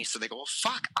money. So they go, well,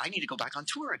 fuck, I need to go back on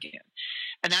tour again.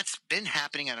 And that's been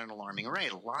happening at an alarming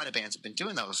rate. A lot of bands have been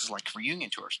doing those, like reunion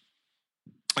tours,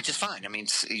 which is fine. I mean,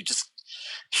 you just,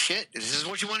 shit, this is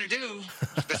what you want to do.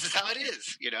 This is how it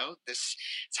is. This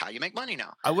is how you make money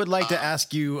now. I would like to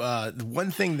ask you the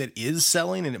one thing that is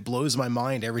selling, and it blows my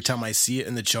mind every time I see it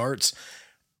in the charts.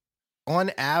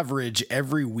 On average,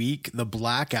 every week, the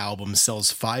Black Album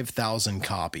sells 5,000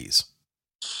 copies.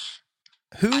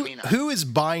 Who is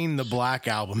buying the Black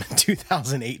Album in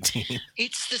 2018?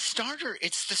 It's the starter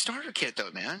kit,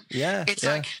 though, man. Yeah. It's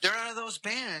like there are those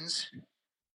bands.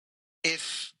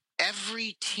 If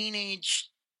every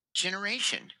teenage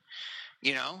generation,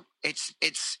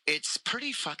 it's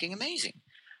pretty fucking amazing.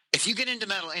 If you get into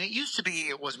metal, and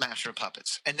it was Master of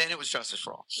Puppets, and then it was Justice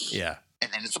for All. Yeah.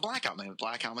 And then it's the Black Album. And the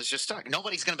Black Album is just stuck.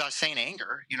 Nobody's going to be saying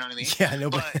Anger. You know what I mean? Yeah,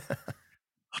 nobody.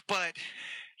 But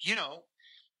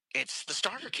it's the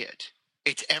starter kit.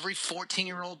 It's every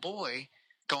 14-year-old boy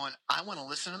going, I want to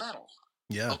listen to metal.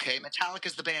 Yeah. Okay,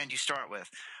 Metallica's the band you start with.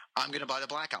 I'm going to buy the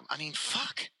Black Album. I mean,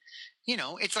 fuck.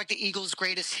 It's like the Eagles'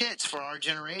 greatest hits for our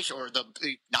generation, or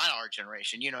not our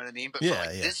generation, you know what I mean? But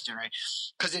for this generation.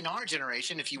 Because in our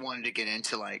generation, if you wanted to get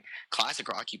into like classic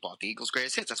rock, you bought the Eagles'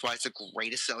 greatest hits. That's why it's the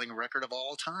greatest selling record of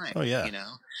all time. Oh, yeah.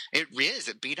 It is.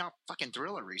 It beat out fucking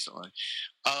Thriller recently.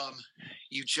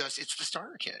 It's the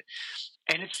starter kit.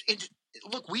 And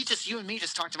look, you and me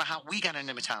just talked about how we got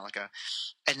into Metallica,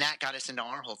 and that got us into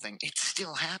our whole thing. It's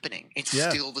still happening. It's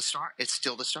still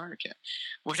the starter kit,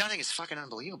 which I think is fucking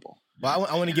unbelievable. unbelievable. Well,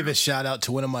 I want to give a shout out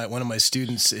to one of my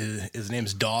students. His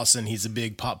name's Dawson. He's a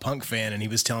big pop punk fan, and he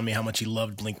was telling me how much he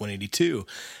loved Blink-182.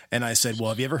 And I said, "Well,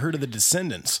 have you ever heard of the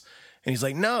Descendants?" And he's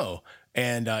like, "No."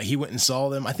 And he went and saw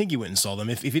them. I think he went and saw them.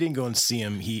 If he didn't go and see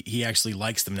them, he actually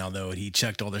likes them now, though. And he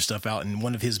checked all their stuff out. And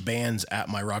one of his bands at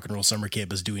my rock and roll summer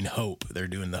camp is doing Hope. They're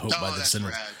doing the Hope by the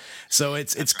Descendants. Rad. So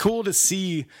it's cool to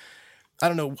see. I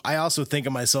don't know. I also think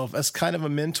of myself as kind of a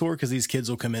mentor because these kids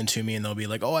will come in to me and they'll be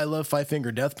like, "Oh, I love Five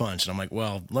Finger Death Punch." And I'm like,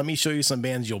 "Well, let me show you some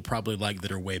bands you'll probably like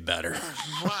that are way better."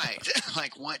 Right.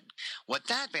 Like what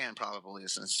that band probably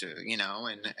listens to,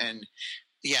 and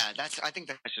yeah, I think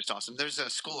that's just awesome. There's a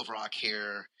School of Rock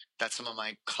here that some of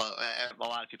my a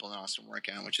lot of people in Austin work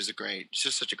at, which is it's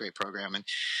just such a great program. And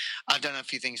I've done a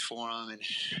few things for them, and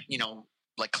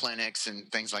like clinics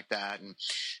and things like that, and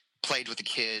played with the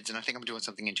kids. And I think I'm doing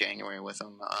something in January with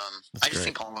them. I just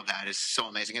think all of that is so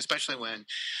amazing, especially when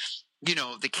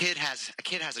the kid has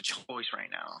a choice right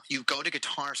now. You go to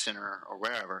Guitar Center or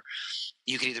wherever,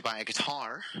 you can either buy a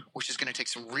guitar, which is going to take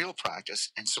some real practice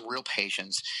and some real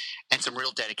patience and some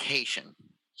real dedication.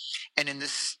 And in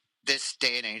this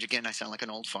day and age, again, I sound like an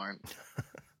old fart,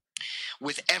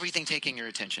 with everything taking your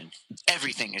attention,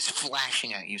 everything is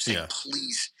flashing at you saying,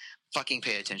 "Please fucking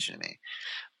pay attention to me."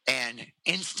 And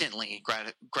instantly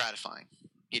gratifying,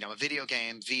 a video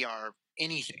game, VR,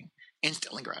 anything.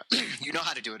 Instantly grab. You know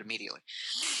how to do it immediately.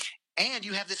 And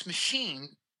you have this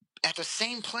machine at the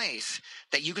same place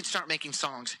that you can start making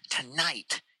songs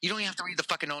tonight. You don't even have to read the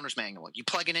fucking owner's manual. You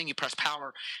plug it in, you press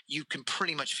power, you can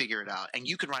pretty much figure it out. And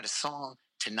you can write a song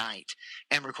tonight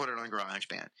and record it on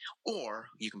GarageBand. Or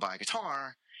you can buy a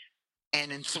guitar,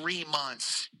 and in 3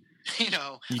 months,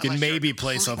 you can maybe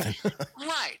play something.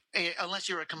 Right. Unless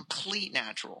you're a complete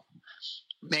natural.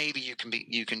 Maybe you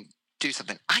can do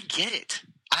something. I get it.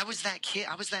 I was that kid.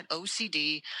 I was that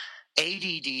OCD,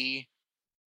 ADD,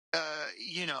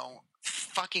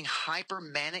 fucking hyper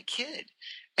manic kid.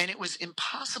 And it was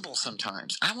impossible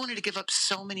sometimes. I wanted to give up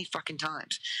so many fucking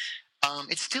times.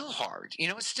 It's still hard.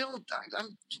 It's still,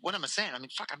 what am I saying? I mean,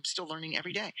 I'm still learning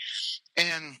every day.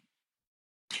 And,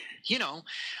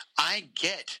 I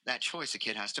get that choice a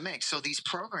kid has to make. So these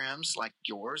programs like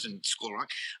yours and School of Rock,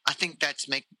 I think that's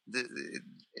make the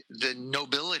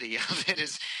nobility of it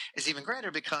is even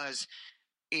greater, because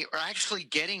you're actually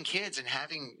getting kids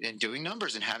and doing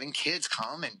numbers and having kids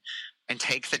come and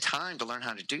take the time to learn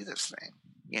how to do this thing,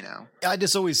 I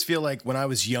just always feel like when I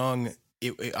was young,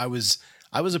 I was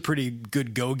a pretty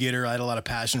good go-getter. I had a lot of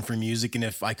passion for music, and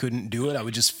if I couldn't do it, I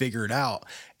would just figure it out.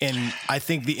 And I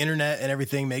think the internet and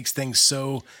everything makes things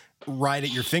so right at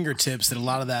your fingertips that a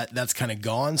lot of that's kind of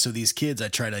gone. So these kids, I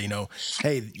try to,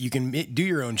 hey, you can do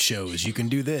your own shows. You can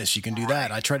do this. You can do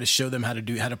that. I try to show them how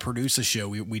to produce a show.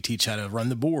 We teach how to run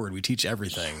the board. We teach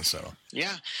everything. So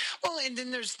yeah. Well, and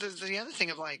then there's the other thing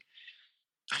of like,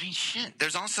 I mean, shit.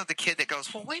 There's also the kid that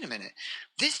goes, "Well, wait a minute.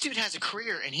 This dude has a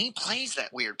career and he plays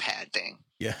that weird pad thing.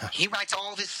 Yeah. He writes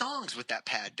all of his songs with that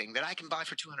pad thing that I can buy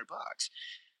for $200.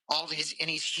 And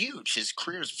he's huge. His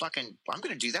career is fucking. I'm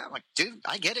going to do that. I'm like, dude,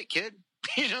 I get it, kid.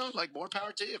 Like, more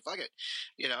power to you. Fuck it.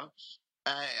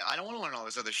 I don't want to learn all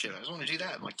this other shit. I just want to do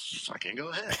that. I'm like, fucking go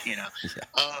ahead. Yeah.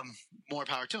 More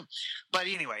power to him. But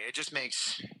anyway, it just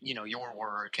makes your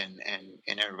work and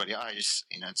everybody. It's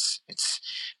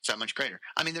that much greater.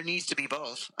 I mean, there needs to be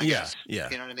both. I guess. Yeah.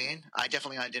 You know what I mean? I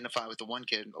definitely identify with the one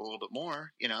kid a little bit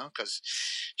more. Because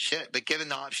shit. But given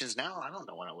the options now, I don't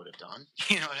know what I would have done.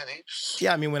 You know what I mean?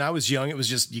 Yeah. I mean, when I was young, it was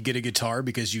just you get a guitar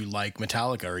because you like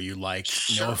Metallica or you like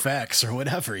NoFX or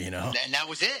whatever. And that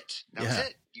was it. That was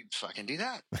it. You fucking do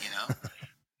that,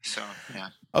 So, yeah.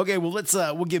 Okay, well,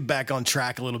 we'll get back on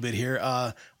track a little bit here.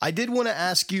 I did want to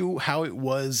ask you how it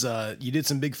was. You did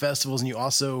some big festivals, and you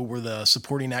also were the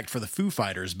supporting act for the Foo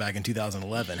Fighters back in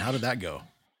 2011. How did that go?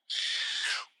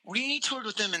 We toured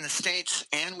with them in the States,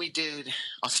 and we did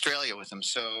Australia with them.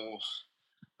 So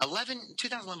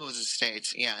 2011 was the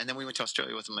States, yeah, and then we went to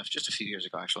Australia with them just a few years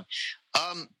ago, actually.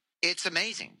 It's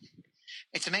amazing.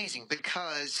 It's amazing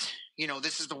because,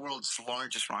 this is the world's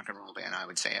largest rock and roll band, I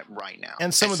would say, right now.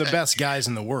 And some of the best guys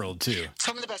in the world, too.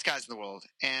 Some of the best guys in the world.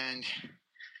 And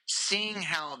seeing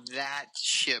how that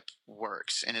ship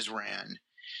works and is ran,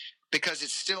 because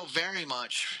it's still very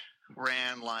much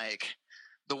ran like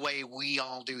the way we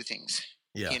all do things.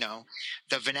 Yeah.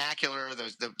 The vernacular,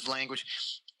 the language.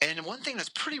 And one thing that's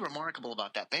pretty remarkable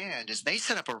about that band is they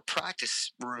set up a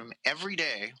practice room every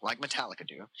day, like Metallica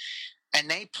do. And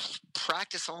they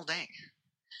practice all day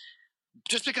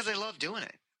just because they love doing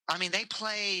it. I mean, they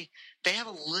have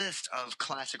a list of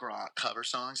classic rock cover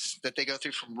songs that they go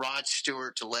through, from Rod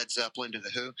Stewart to Led Zeppelin to The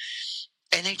Who,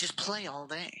 and they just play all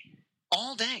day.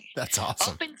 all day. That's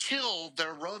awesome. Up until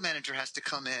their road manager has to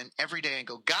come in every day and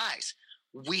go, guys,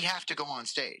 we have to go on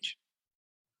stage.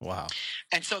 Wow.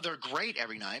 And so they're great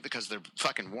every night because they're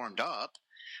fucking warmed up.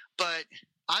 But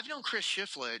I've known Chris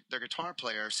Shiflett, their guitar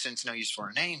player, since No Use for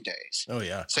a Name days. Oh,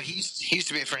 yeah. So he used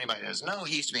to be, for anybody that doesn't know,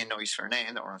 he used to be in No Use for a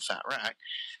Name that were on Fat Wreck.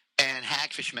 And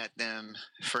Hagfish met them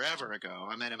forever ago.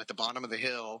 I met him at the bottom of the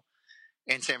hill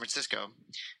in San Francisco.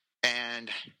 And,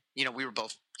 you know, we were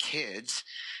both kids.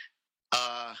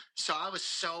 So I was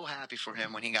so happy for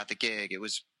him when he got the gig. It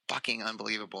was fucking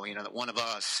unbelievable, you know, that one of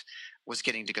us was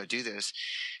getting to go do this.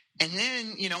 And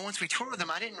then, you know, once we toured with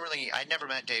him, I'd never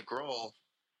met Dave Grohl.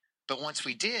 But once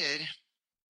we did,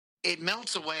 it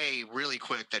melts away really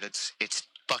quick that it's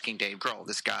fucking Dave Grohl.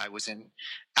 This guy was in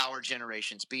our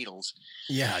generation's Beatles.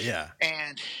 Yeah, yeah.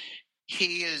 And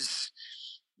he is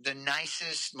the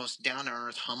nicest, most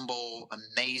down-to-earth, humble,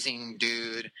 amazing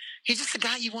dude. He's just the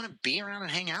guy you want to be around and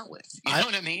hang out with. You know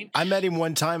what I mean? I met him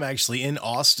one time actually in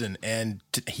Austin, and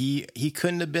he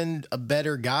couldn't have been a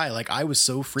better guy. Like, I was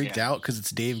so freaked out because it's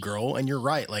Dave Grohl, and you're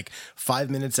right. Like 5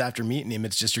 minutes after meeting him,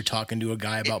 it's just you're talking to a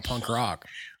guy about punk rock.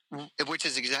 Which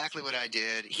is exactly what I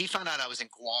did. He found out I was in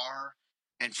GWAR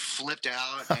and flipped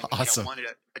out and Awesome. wanted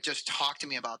to just talk to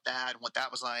me about that and what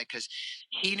that was like, because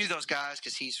he knew those guys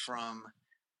because he's from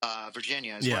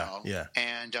Virginia as well. Yeah.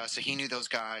 And so he knew those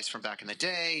guys from back in the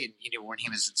day, and he knew when he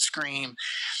was in Scream.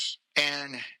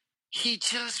 And he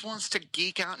just wants to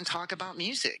geek out and talk about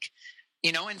music,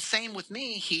 you know. And same with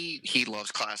me. He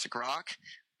loves classic rock,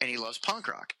 and he loves punk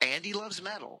rock, and he loves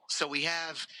metal. So we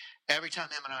have, every time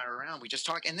him and I are around, we just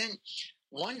talk. And then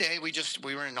one day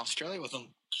we were in Australia with him.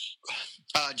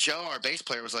 Joe, our bass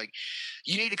player, was like,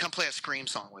 "You need to come play a Scream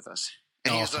song with us."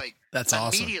 And he was like, "That's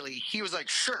awesome." Immediately, he was like,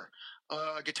 "Sure."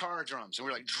 Guitar or drums? And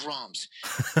we're like, "Drums."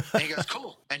 And he goes,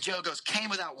 "Cool." And Joe goes, "Came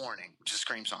Without Warning," which is a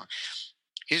Scream song.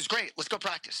 He was great. Let's go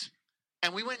practice.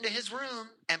 And we went into his room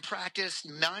and practiced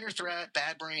Minor Threat,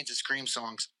 Bad Brains, and Scream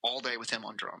songs all day with him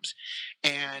on drums.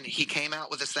 And he came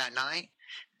out with us that night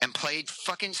and played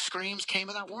fucking Scream's Came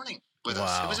Without Warning with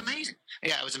us. It was amazing.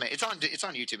 Yeah, it was amazing. It's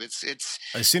on YouTube. It's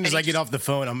as soon as I get off the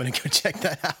phone, I'm gonna go check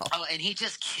that out. Oh, and he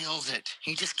just kills it.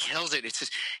 It's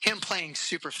just him playing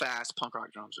super fast punk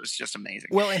rock drums. It was just amazing.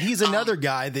 Well, and he's another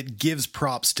guy that gives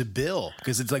props to Bill,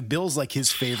 because it's like Bill's like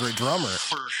his favorite drummer.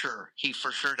 For sure. He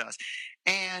for sure does.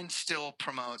 And still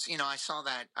promotes. You know,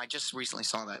 I just recently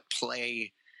saw that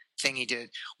Play thing he did,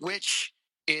 which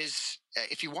is,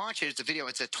 if you watch it, it's a video.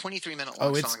 It's a 23-minute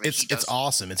long song. It's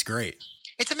awesome. It's great.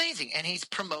 It's amazing. And he's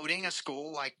promoting a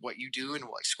school like what you do in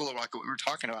like School of Rock, what we were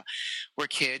talking about, where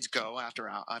kids go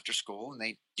after school and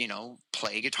they, you know,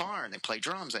 play guitar and they play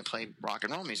drums, they play rock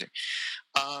and roll music.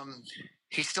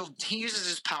 He uses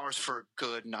his powers for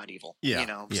good, not evil. Yeah, you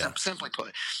know, simply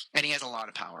put. And he has a lot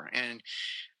of power. And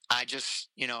I just,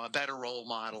 you know, a better role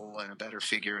model and a better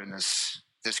figure in this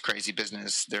crazy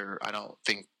business. I don't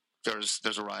think there's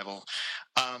a rival.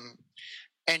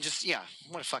 And just, yeah,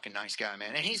 what a fucking nice guy,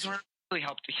 man. And he's really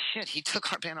helped. Shit, he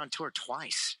took our band on tour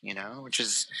twice, you know, which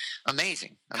is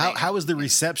amazing. How was the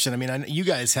reception? I mean, you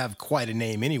guys have quite a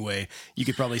name anyway. You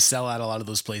could probably sell out a lot of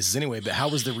those places anyway, but how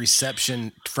was the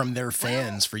reception from their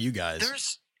fans for you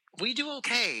guys? We do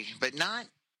okay, but not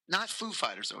Foo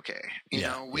Fighters okay. You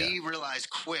know, we realized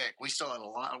quick we still had a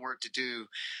lot of work to do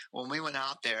when we went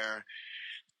out there.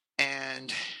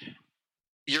 And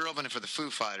you're opening for the Foo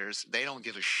Fighters. They don't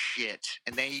give a shit.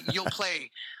 And you'll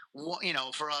play, you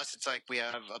know, for us, it's like we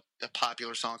have a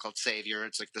popular song called Savior.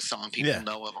 It's like the song people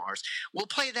know of ours. We'll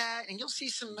play that and you'll see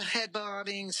some head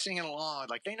bobbing, singing along.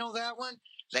 Like, they know that one.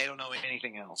 They don't know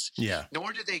anything else. Yeah.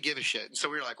 Nor did they give a shit. And so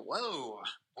we were like, whoa,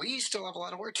 we still have a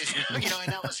lot of work to do, you know,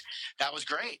 and that was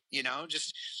great. You know,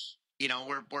 just, you know,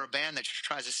 we're a band that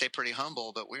tries to stay pretty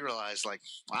humble, but we realized, like,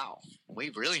 wow,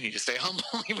 we really need to stay humble.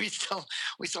 we still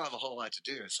have a whole lot to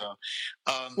do. So,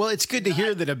 well, it's good to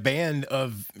hear that a band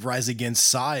of Rise Against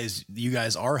size, you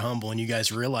guys are humble and you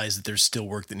guys realize that there's still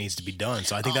work that needs to be done.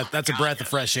 So I think that's a breath of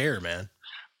fresh air, man.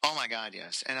 Oh my God,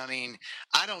 yes. And I mean,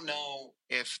 I don't know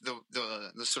if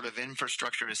the sort of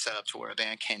infrastructure is set up to where a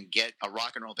band can get, a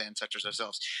rock and roll band such as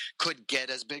ourselves could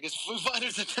get as big as Foo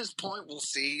Fighters at this point. We'll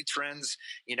see. Trends,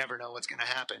 you never know what's going to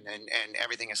happen, and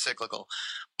everything is cyclical.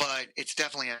 But it's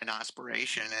definitely an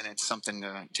aspiration, and it's something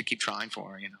to keep trying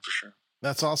for, you know, for sure.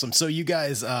 That's awesome. So you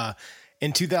guys,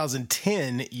 in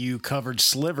 2010, you covered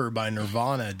Sliver by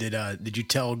Nirvana. Did you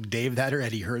tell Dave that, or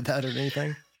had he heard that or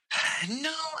anything?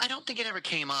 No, I don't think it ever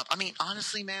came up. I mean,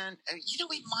 honestly, man, you know,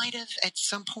 we might have at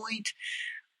some point.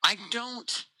 I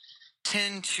don't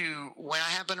tend to, when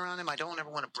I have been around him, I don't ever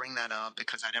want to bring that up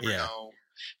because I never know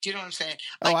Do you know what I'm saying?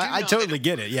 Oh, do I know totally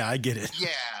get it. Yeah, I get it. Yeah.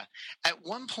 At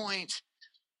one point,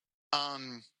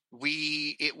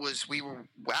 we were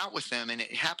out with them, and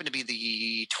it happened to be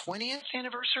the 20th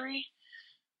anniversary,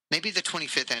 maybe the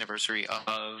 25th anniversary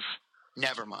of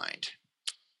Nevermind.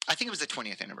 I think it was the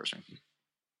 20th anniversary.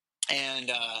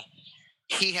 And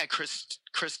he had Chris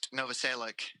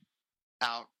Novoselic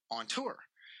out on tour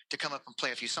to come up and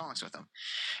play a few songs with him.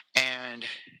 And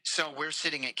so we're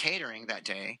sitting at catering that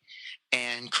day,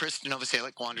 and Chris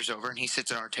Novoselic wanders over, and he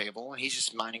sits at our table, and he's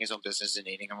just minding his own business and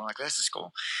eating. And we're like, this is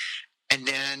cool. And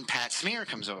then Pat Smear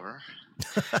comes over,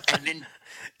 and then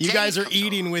You Dave guys are comes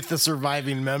eating over. with the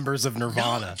surviving members of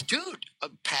Nirvana. No, dude,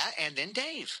 Pat and then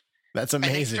Dave. That's And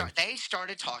amazing. they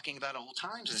started talking about old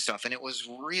times and stuff, and it was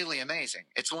really amazing.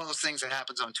 It's one of those things that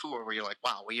happens on tour where you're like,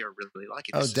 wow, we are really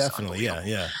lucky. Oh, This is definitely. Yeah,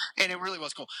 unbelievable. yeah. And it really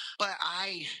was cool. But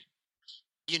I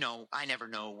never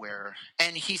know where.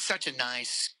 And he's such a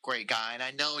nice, great guy. And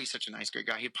I know he's such a nice, great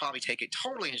guy. He'd probably take it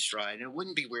totally in stride, and it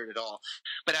wouldn't be weird at all.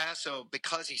 But I also,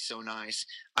 because he's so nice,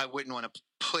 I wouldn't want to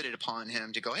put it upon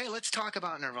him to go, hey, let's talk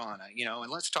about Nirvana,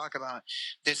 and let's talk about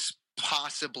this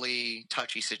possibly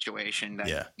touchy situation that,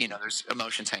 Yeah. there's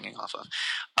emotions hanging off of.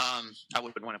 I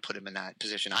wouldn't want to put him in that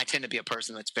position. I tend to be a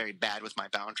person that's very bad with my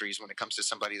boundaries when it comes to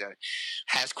somebody that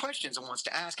has questions and wants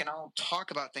to ask, and I'll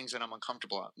talk about things that I'm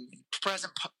uncomfortable about.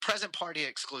 Present party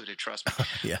excluded, trust me.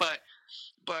 Yeah.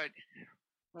 But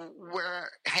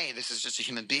where, hey, this is just a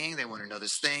human being. They want to know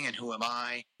this thing, and who am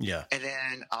I? Yeah. And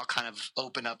then I'll kind of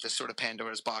open up this sort of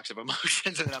Pandora's box of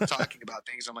emotions, and I'm talking about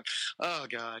things. I'm like, oh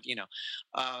God,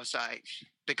 So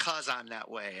because I'm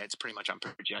that way, it's pretty much I'm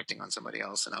projecting on somebody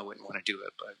else, and I wouldn't want to do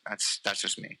it. But that's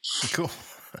just me. Cool.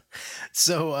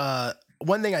 So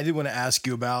one thing I did want to ask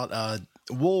you about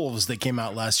Wolves that came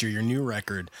out last year, your new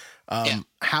record.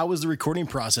 How was the recording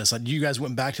process? You guys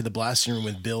went back to the blasting room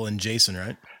with Bill and Jason,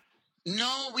 right?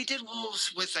 No, we did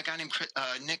Wolves with a guy named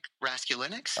Nick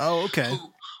Raskulinix. Oh, okay.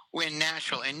 Who in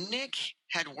Nashville. And Nick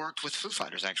had worked with Foo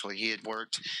Fighters, actually. He had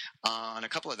worked on a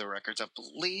couple of their records. I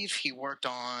believe he worked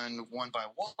on One by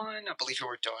One. I believe he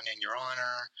worked on In Your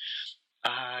Honor.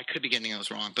 I could be getting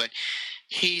those wrong, but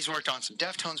he's worked on some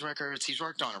Deftones records. He's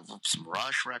worked on some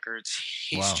Rush records.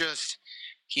 He's just,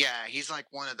 he's like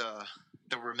one of the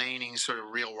remaining sort of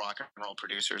real rock and roll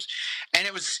producers. And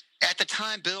it was, at the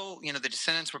time, Bill, the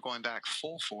Descendants were going back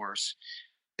full force.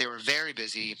 They were very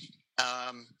busy.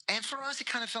 And for us, it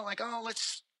kind of felt like,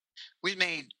 we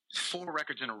made 4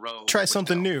 records in a row. Try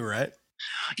something Bill. new, right?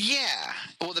 Yeah.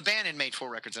 Well, the band had made 4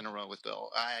 records in a row with Bill.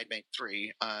 I had made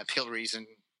 3, Peel Reason,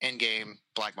 Endgame,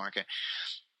 Black Market.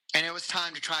 And it was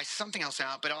time to try something else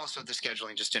out, but also the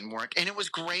scheduling just didn't work. And it was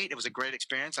great. It was a great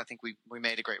experience. I think we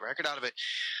made a great record out of it.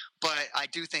 But I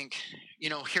do think,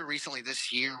 here recently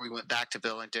this year, we went back to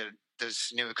Bill and did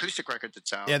this new acoustic record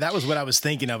that's out. Yeah, that was what I was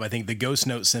thinking of. I think the Ghost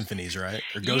Note Symphonies, right?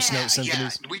 Or Ghost Note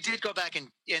Symphonies. Yeah, we did go back and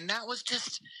that was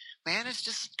just, man, it's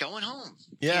just going home.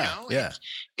 Yeah, yeah.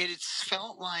 It's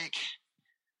felt like,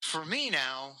 for me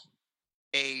now,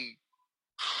 a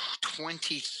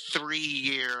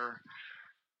 23-year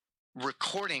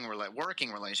recording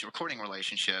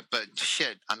relationship, but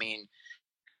shit,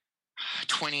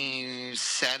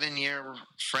 27-year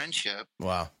friendship.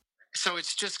 Wow. So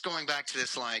it's just going back to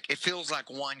this, like, it feels like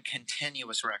one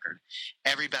continuous record.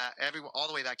 All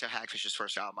the way back to Hagfish's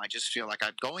first album. I just feel like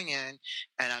I'm going in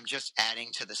and I'm just adding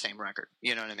to the same record.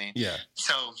 You know what I mean? Yeah.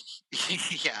 So,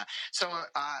 yeah. So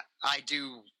I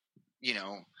do,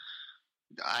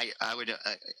 I would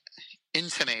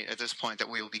intimate at this point that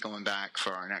we will be going back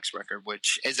for our next record,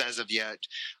 which is as of yet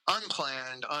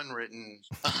unplanned, unwritten.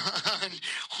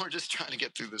 We're just trying to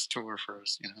get through this tour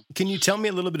first. Can you tell me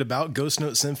a little bit about Ghost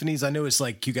Note Symphonies? I know it's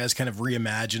like you guys kind of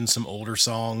reimagined some older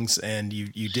songs and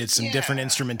you did some different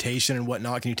instrumentation and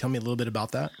whatnot. Can you tell me a little bit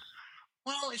about that?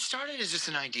 Well, it started as just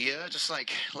an idea, just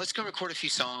like, let's go record a few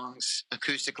songs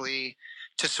acoustically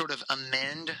to sort of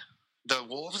amend the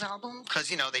Wolves album, because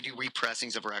they do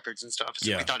repressings of records and stuff.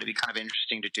 So we thought it'd be kind of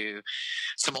interesting to do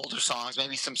some older songs,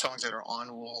 maybe some songs that are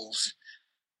on Wolves,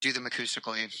 do them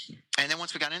acoustically. And then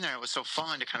once we got in there, it was so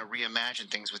fun to kind of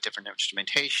reimagine things with different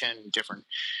instrumentation, different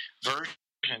versions,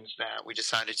 that we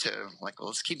decided to, like, well,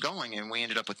 let's keep going. And we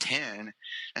ended up with 10.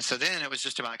 And so then it was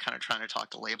just about kind of trying to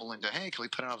talk the label into, hey, can we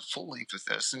put out a full length with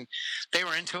this? And they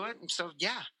were into it. And so,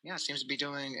 it seems to be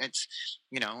doing,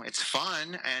 it's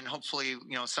fun. And hopefully,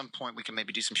 at some point we can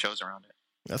maybe do some shows around it.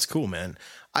 That's cool, man.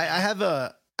 I have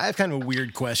kind of a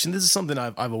weird question. This is something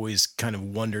I've always kind of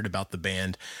wondered about the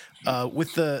band.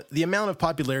 With the amount of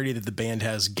popularity that the band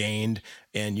has gained,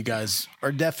 and you guys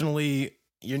are definitely,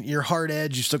 you're hard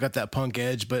edge, you still got that punk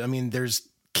edge, but there's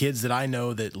kids that I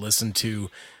know that listen to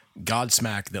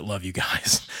Godsmack that love you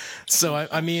guys. So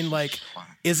I mean, like,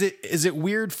 is it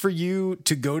weird for you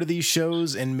to go to these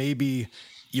shows and maybe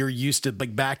you're used to,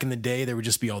 like, back in the day there would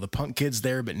just be all the punk kids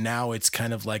there, but now it's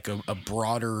kind of like a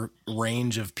broader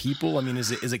range of people? I mean,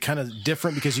 is it kind of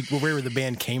different because where the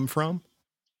band came from?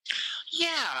 Yeah,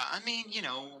 I mean,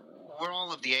 we're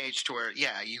all of the age to where,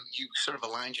 yeah, you sort of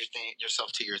aligned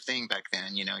yourself to your thing back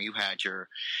then. You had your,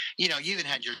 you even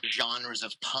had your genres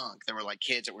of punk. There were like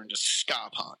kids that were into ska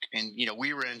punk, and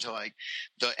we were into like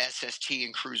the SST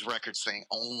and Cruise Records thing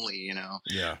only.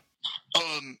 Yeah.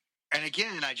 And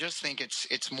again, I just think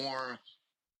it's more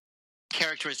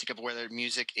characteristic of where the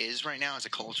music is right now as a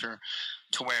culture,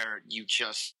 to where you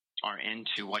just are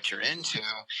into what you're into,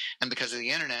 and because of the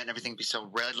internet and everything be so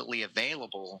readily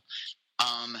available,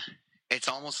 it's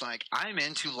almost like I'm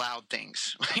into loud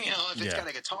things. If it's got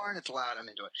a guitar and it's loud, I'm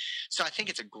into it. So I think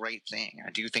it's a great thing.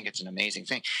 I do think it's an amazing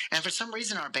thing. And for some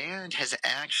reason, our band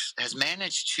has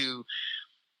managed to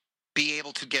be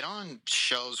able to get on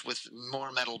shows with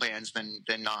more metal bands than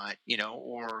not,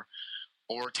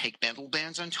 or take metal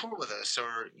bands on tour with us,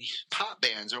 or pop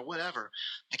bands, or whatever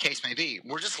the case may be.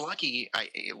 We're just lucky.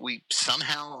 We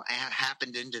somehow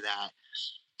happened into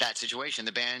that situation.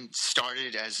 The band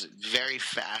started as very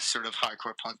fast sort of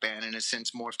hardcore punk band, and has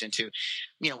since morphed into,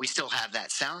 we still have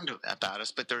that sound about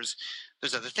us, but there's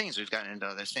other things. We've gotten into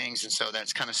other things, and so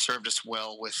that's kind of served us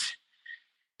well with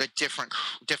the different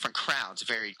crowds,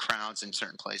 varied crowds in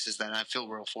certain places that I feel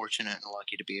real fortunate and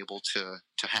lucky to be able to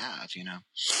have.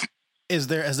 Has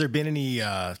there been any,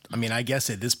 I mean, I guess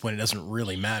at this point it doesn't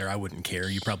really matter. I wouldn't care.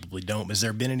 You probably don't. But has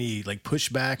there been any like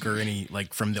pushback or any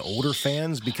like from the older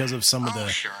fans because of some of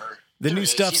the new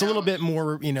stuff's a little bit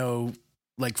more,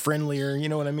 like friendlier, you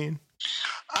know what I mean?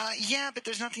 Yeah, but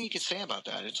there's nothing you can say about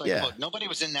that. It's like, look, nobody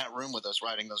was in that room with us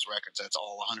writing those records. That's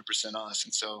all 100% us.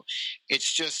 And so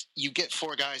it's just, you get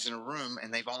four guys in a room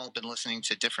and they've all been listening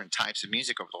to different types of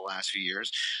music over the last few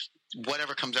years.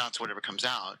 Whatever comes out to whatever comes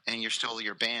out, and you're still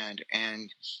your band.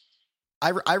 And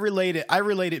I relate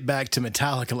it back to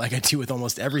Metallica, like I do with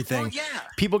almost everything. Oh, yeah.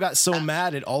 People got so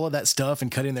mad at all of that stuff and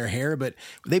cutting their hair, but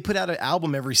they put out an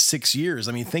album every 6 years.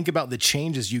 I mean, think about the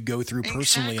changes you go through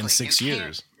personally in 6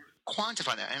 years.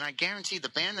 Quantify that, and I guarantee the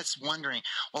band that's wondering,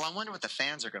 well, I wonder what the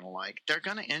fans are going to like, they're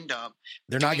going to end up,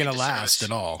 they're not going to last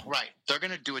at all. Right. They're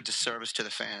going to do a disservice to the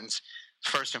fans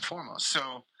first and foremost.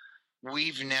 So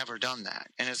we've never done that.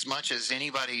 And as much as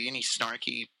any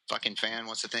snarky fucking fan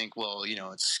wants to think, well,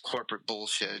 it's corporate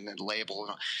bullshit and a label,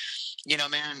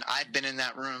 man, I've been in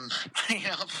that room,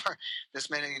 for this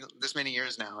many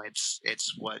years now.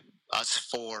 It's what us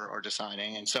four are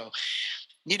deciding. And so,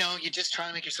 you just try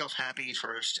to make yourself happy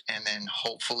first, and then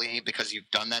hopefully, because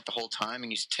you've done that the whole time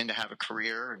and you tend to have a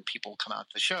career and people come out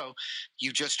to the show,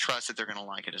 you just trust that they're going to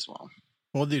like it as well.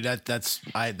 Well, dude, that's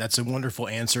a wonderful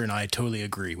answer, and I totally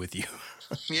agree with you.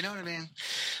 You know what I mean?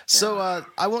 So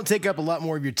I won't take up a lot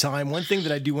more of your time. One thing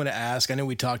that I do want to ask, I know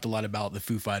we talked a lot about the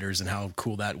Foo Fighters and how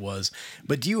cool that was,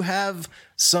 but do you have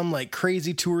some like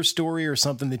crazy tour story or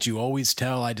something that you always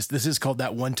tell? This is called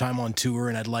That One Time on Tour,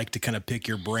 and I'd like to kind of pick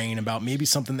your brain about maybe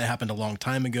something that happened a long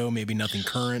time ago, maybe nothing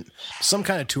current, some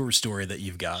kind of tour story that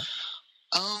you've got.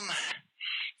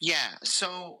 Yeah.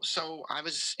 So I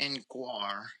was in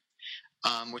GWAR.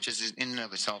 Which is in and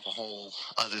of itself a whole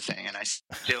other thing, and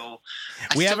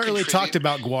we haven't really talked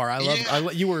about GWAR. I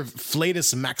love you were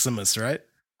Flatus Maximus, right?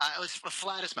 I was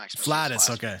Flatus Maximus. Flatus,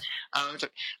 okay.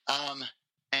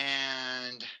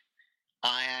 And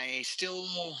I still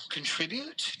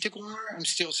contribute to GWAR. I'm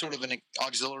still sort of an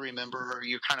auxiliary member.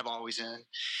 You're kind of always in.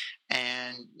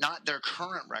 And not their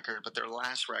current record, but their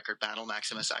last record, Battle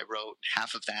Maximus, I wrote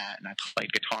half of that, and I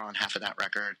played guitar on half of that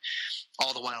record,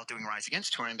 all the while doing Rise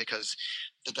Against touring, because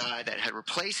the guy that had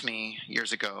replaced me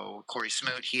years ago, Corey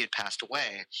Smoot, he had passed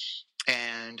away.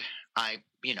 And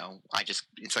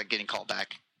it's like getting called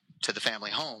back to the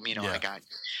family home.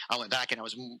 I went back, and I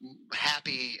was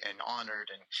happy and honored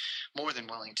and more than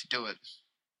willing to do it.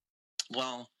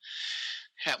 Well,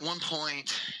 at one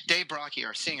point, Dave Brockie,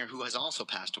 our singer, who has also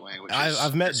passed away.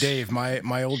 I've met Dave.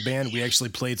 My old band, we actually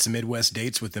played some Midwest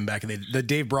dates with him back in the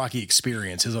Dave Brockie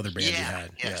Experience, his other band he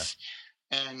had. Yes.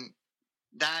 Yeah. And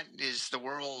that is the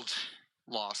world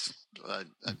lost.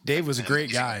 Dave was a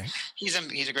great guy. He's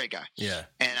a great guy. Yeah.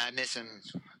 And I miss him.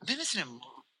 I've been missing him.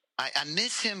 I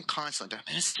miss him constantly. I've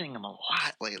been missing him a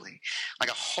lot lately,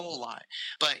 like a whole lot.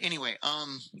 But anyway,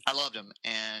 I loved him,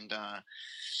 and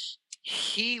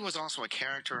he was also a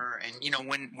character. And, you know,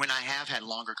 when I have had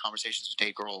longer conversations with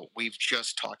Dave Grohl, we've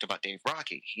just talked about Dave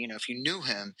Rocky. You know, if you knew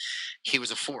him, he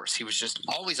was a force. He was just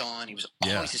always on. He was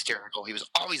always hysterical. He was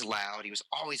always loud. He was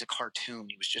always a cartoon.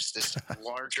 He was just this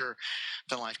larger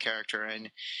than life character.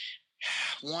 And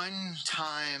one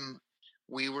time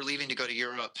we were leaving to go to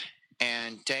Europe,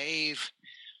 and Dave,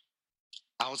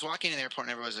 I was walking in the airport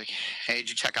and everyone was like, hey, did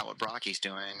you check out what Brocky's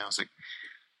doing? And I was like,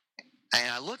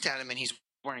 and I looked at him, and he's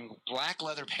wearing black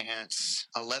leather pants,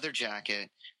 a leather jacket.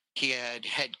 He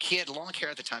had long hair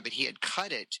at the time, but he had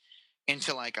cut it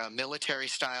into like a military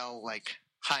style, like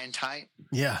high and tight.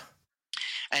 Yeah.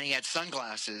 And he had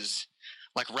sunglasses,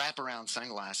 like wraparound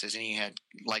sunglasses, and he had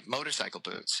like motorcycle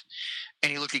boots.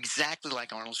 And he looked exactly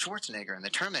like Arnold Schwarzenegger in The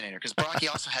Terminator, because Brocky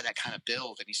also had that kind of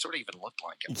build, and he sort of even looked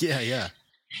like him. Yeah, yeah.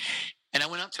 And I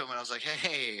went up to him and I was like,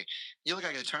 hey, you look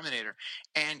like the Terminator.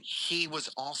 And he was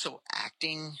also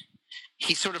acting.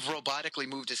 He sort of robotically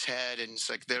moved his head, and it's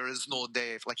like, there is no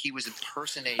Dave. Like he was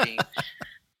impersonating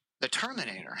the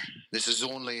Terminator. This is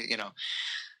only, you know.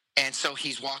 And so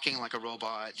he's walking like a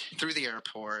robot through the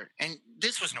airport. And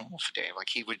this was normal for Dave. Like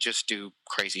he would just do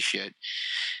crazy shit.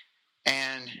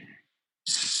 And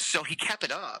so he kept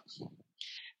it up.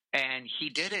 And he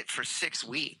did it for 6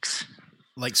 weeks.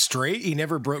 Like straight? He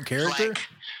never broke character? Like,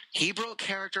 he broke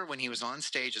character when he was on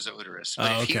stage as Odorous.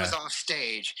 But if he was off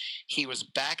stage, he was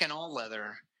back in all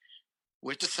leather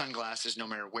with the sunglasses, no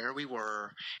matter where we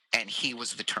were, and he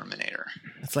was the Terminator.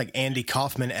 It's like Andy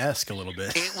Kaufman-esque a little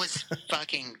bit. It was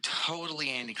fucking totally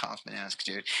Andy Kaufman-esque,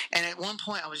 dude. And at one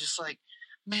point, I was just like,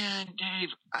 man,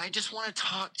 Dave, I just want to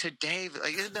talk to Dave.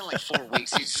 Like, it's been like 4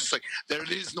 weeks. He's just like, there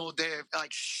is no Dave.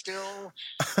 Like, still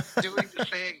doing the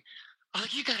thing. I was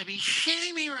like, you got to be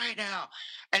shitting me right now.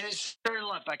 And it's sure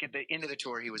enough, like at the end of the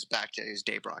tour, he was back to his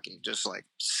Dave Rocky, just like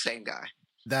same guy.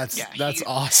 That's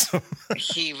awesome.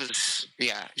 He was,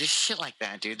 just shit like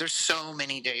that, dude. There's so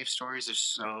many Dave stories. There's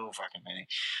so fucking many.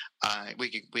 We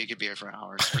could be here for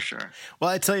hours for sure. Well,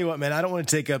 I tell you what, man, I don't want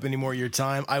to take up any more of your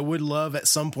time. I would love at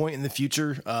some point in the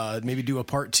future, maybe do a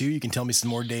part 2. You can tell me some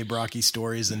more Dave Rocky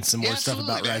stories and some more stuff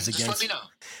about Rise Against. Just let me know.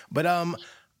 But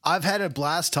I've had a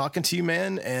blast talking to you,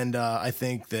 man, and I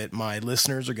think that my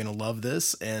listeners are going to love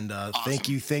this. And awesome. Thank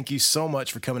you so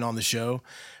much for coming on the show.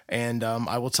 And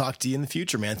I will talk to you in the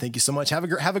future, man. Thank you so much. Have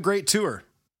a great tour.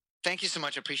 Thank you so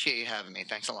much. I appreciate you having me.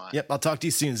 Thanks a lot. Yep, I'll talk to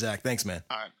you soon, Zach. Thanks, man.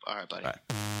 All right, buddy. All right.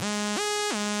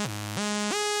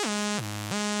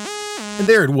 And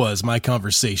there it was, my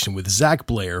conversation with Zach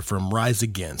Blair from Rise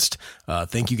Against.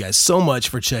 Thank you guys so much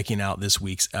for checking out this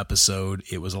week's episode.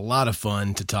 It was a lot of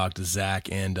fun to talk to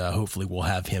Zach, and hopefully we'll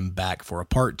have him back for a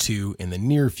part 2 in the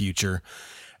near future.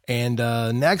 And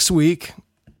next week,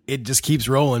 it just keeps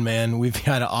rolling, man. We've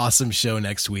got an awesome show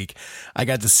next week. I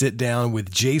got to sit down with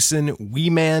Jason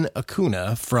Weeman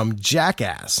Acuna from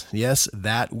Jackass. Yes,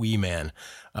 that Weeman.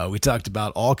 We talked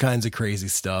about all kinds of crazy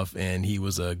stuff, and he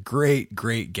was a great,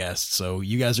 great guest. So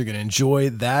you guys are going to enjoy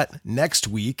that next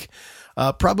week,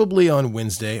 probably on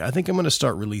Wednesday. I think I'm going to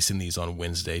start releasing these on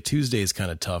Wednesday. Tuesday is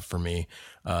kind of tough for me,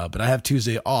 but I have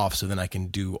Tuesday off, so then I can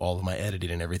do all of my editing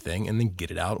and everything and then get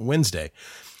it out Wednesday.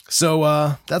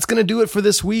 So that's going to do it for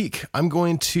this week. I'm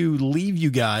going to leave you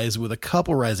guys with a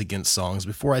couple Rise Against songs.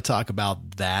 Before I talk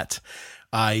about that,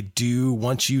 I do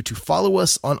want you to follow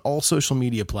us on all social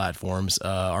media platforms.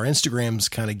 Our Instagram's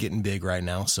kind of getting big right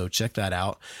now, so check that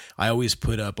out. I always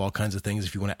put up all kinds of things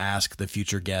if you want to ask the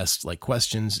future guests, like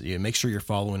questions. Make sure you're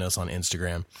following us on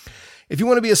Instagram. If you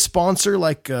want to be a sponsor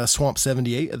like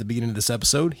Swamp78 at the beginning of this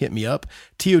episode, hit me up,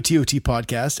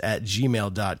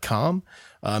 tototpodcast@gmail.com.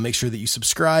 Make sure that you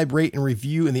subscribe, rate, and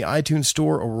review in the iTunes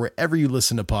store or wherever you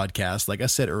listen to podcasts. Like I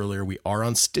said earlier, we are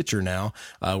on Stitcher now,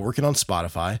 working on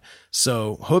Spotify.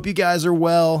 So hope you guys are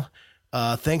well.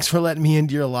 Thanks for letting me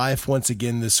into your life once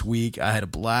again this week. I had a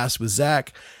blast with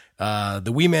Zach.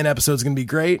 The Wee Man episode is going to be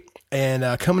great.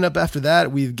 And coming up after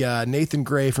that, we've got Nathan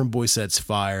Gray from Boy Sets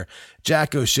Fire,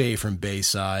 Jack O'Shea from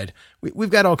Bayside.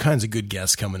 We've got all kinds of good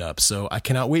guests coming up. So I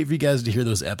cannot wait for you guys to hear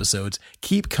those episodes.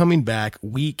 Keep coming back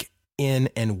week in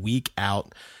and week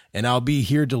out, and I'll be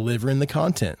here delivering the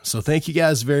content. So thank you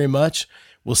guys very much.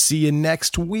 We'll see you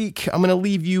next week. I'm going to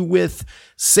leave you with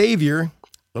Savior,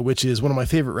 which is one of my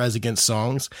favorite Rise Against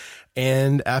songs.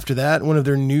 And after that, one of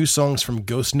their new songs from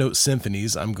Ghost Note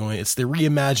Symphonies. It's the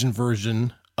reimagined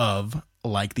version of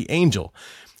Like the Angel.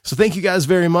 So thank you guys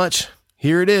very much.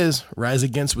 Here it is, Rise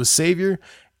Against with Savior,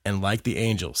 and like the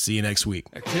angel. See you next week.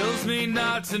 It kills me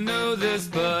not to know this,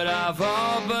 but I've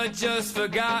all but just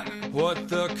forgotten what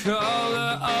the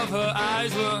color of her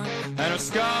eyes were, and her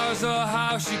scars or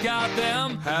how she got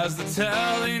them. As the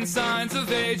telling signs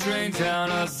of age rain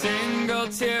down, a single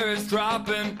tear is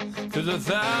dropping through the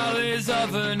valleys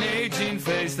of an aging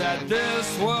face that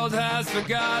this world has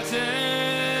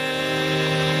forgotten.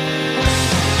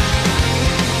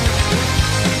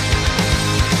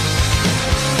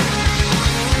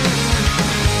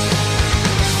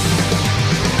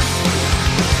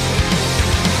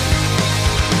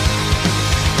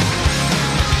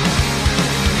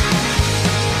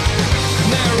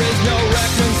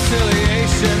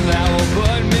 Reconciliation that will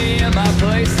put me in my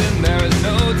place, and there is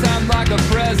no time like the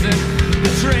present to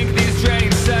drink these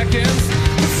draining seconds.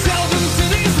 Sell them to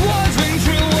these words ring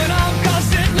true when I'm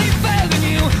constantly failing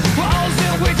you. Walls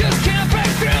that we just can't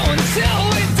break through until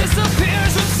we disappear.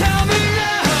 So tell me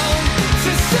now,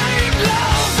 to save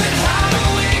love, and how do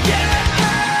we get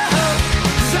out?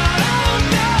 'Cause I don't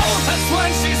know. That's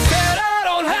when she said I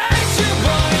don't hate you,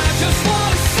 but I just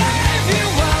wanna save you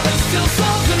while there's still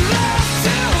something left.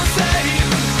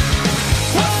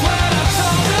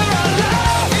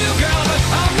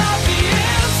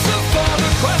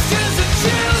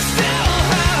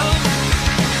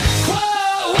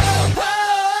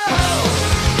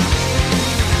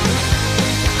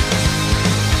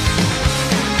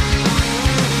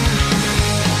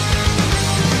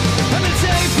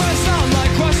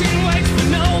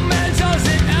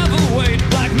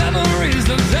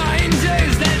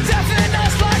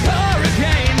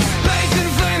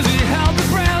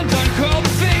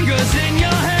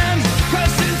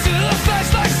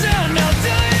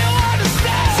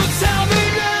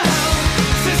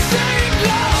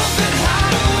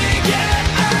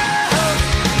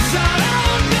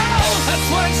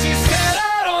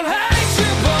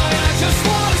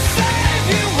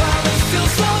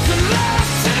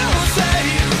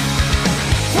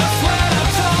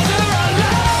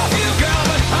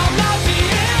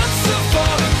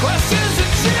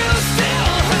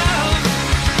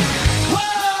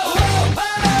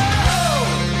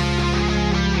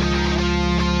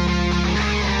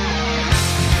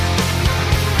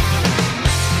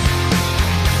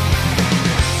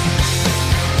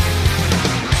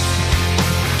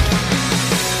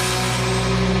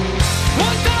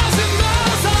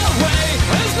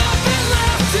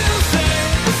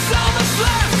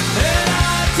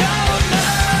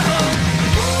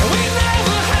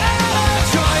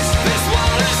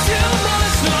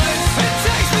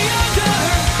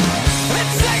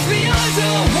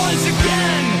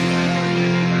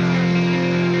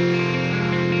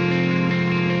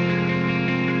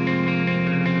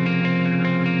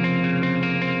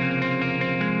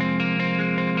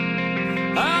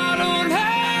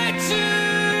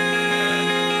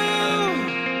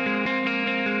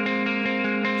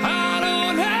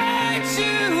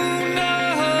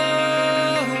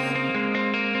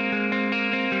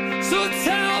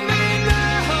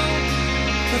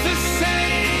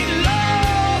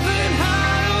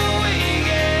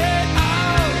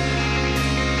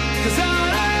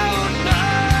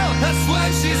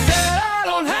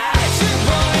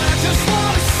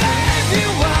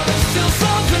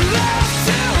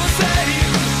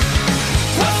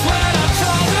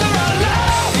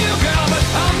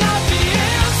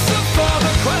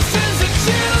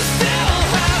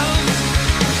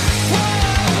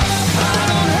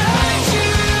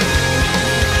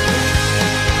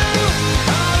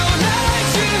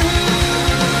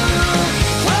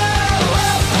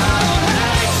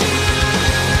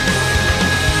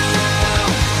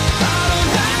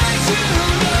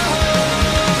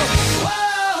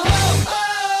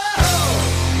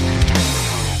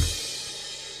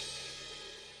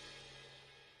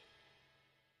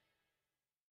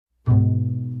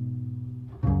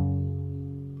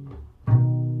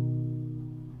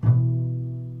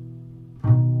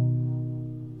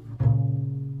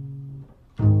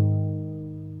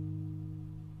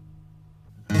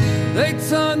 They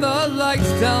turn the lights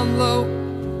down low,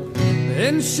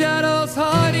 in shadows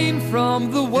hiding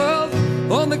from the world,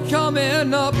 on the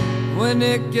coming up when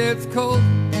it gets cold.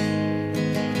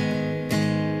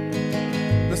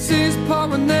 The seas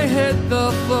part when they hit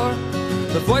the floor,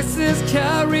 the voices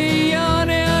carry on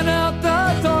and out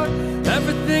the door.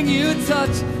 Everything you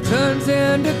touch turns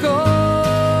into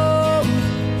gold.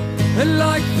 And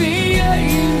like the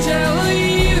angel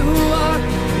you are,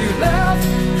 you left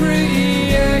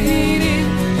creating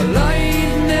a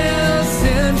lightness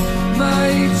in my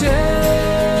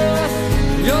chest.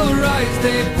 Your eyes,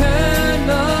 they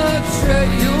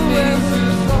penetrate, your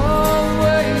answers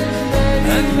always made.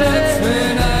 And that's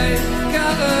when I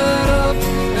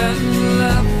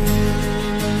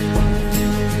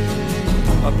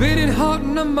A beating heart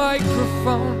and a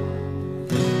microphone.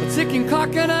 A ticking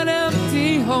clock and an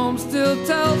empty home still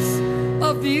tells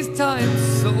of these times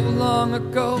so long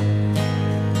ago.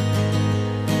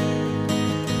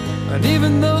 And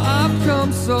even though I've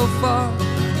come so far,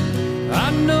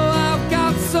 I know I've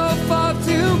got so far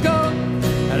to go.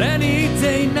 And any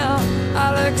day now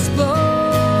I'll explode.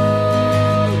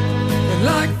 And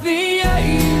like the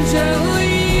angel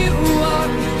you are,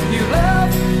 you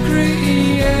love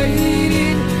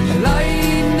creating a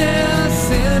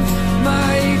lightness in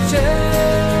my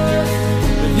chest.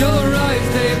 And your eyes,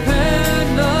 they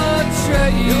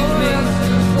penetrate me.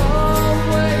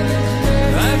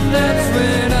 And that's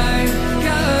when I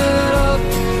got up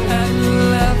and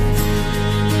left.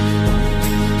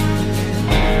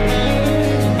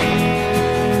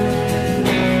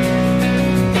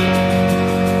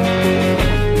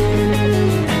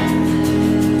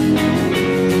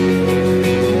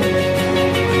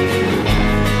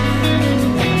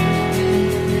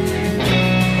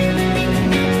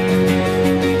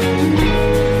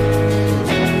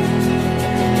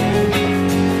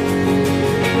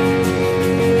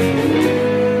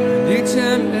 Each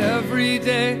and every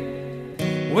day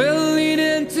will lead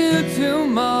into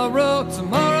tomorrow.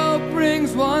 Tomorrow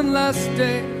brings one less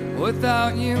day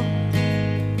without you.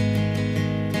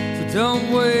 So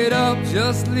don't wait up,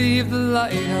 just leave the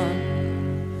light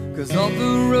on. 'Cause all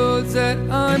the roads that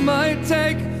I might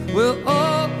take will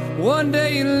all one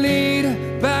day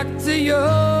lead back to you.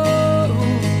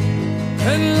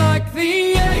 And like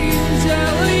the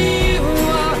angel you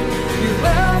are, you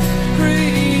left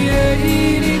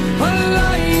creating a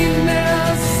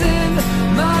lightness in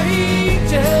my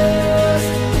chest.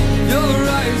 Your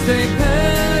eyes, they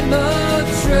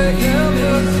penetrate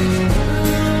me.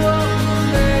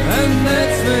 And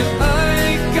that's when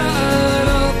I got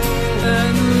up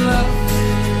and left.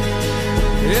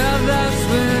 Yeah, that's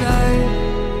when I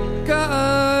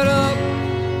got up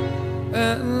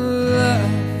and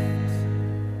left.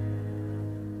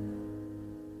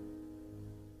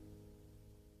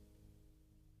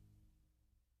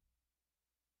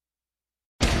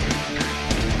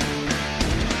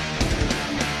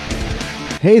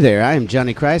 Hey there, I am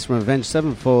Johnny Christ from Avenged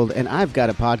Sevenfold, and I've got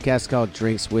a podcast called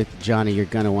Drinks with Johnny you're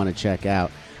going to want to check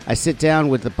out. I sit down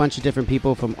with a bunch of different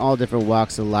people from all different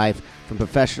walks of life, from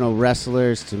professional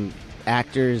wrestlers to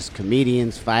actors,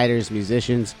 comedians, fighters,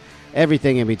 musicians,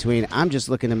 everything in between. I'm just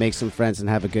looking to make some friends and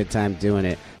have a good time doing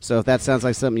it. So if that sounds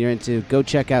like something you're into, go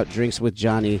check out Drinks with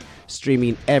Johnny,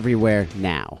 streaming everywhere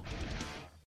now.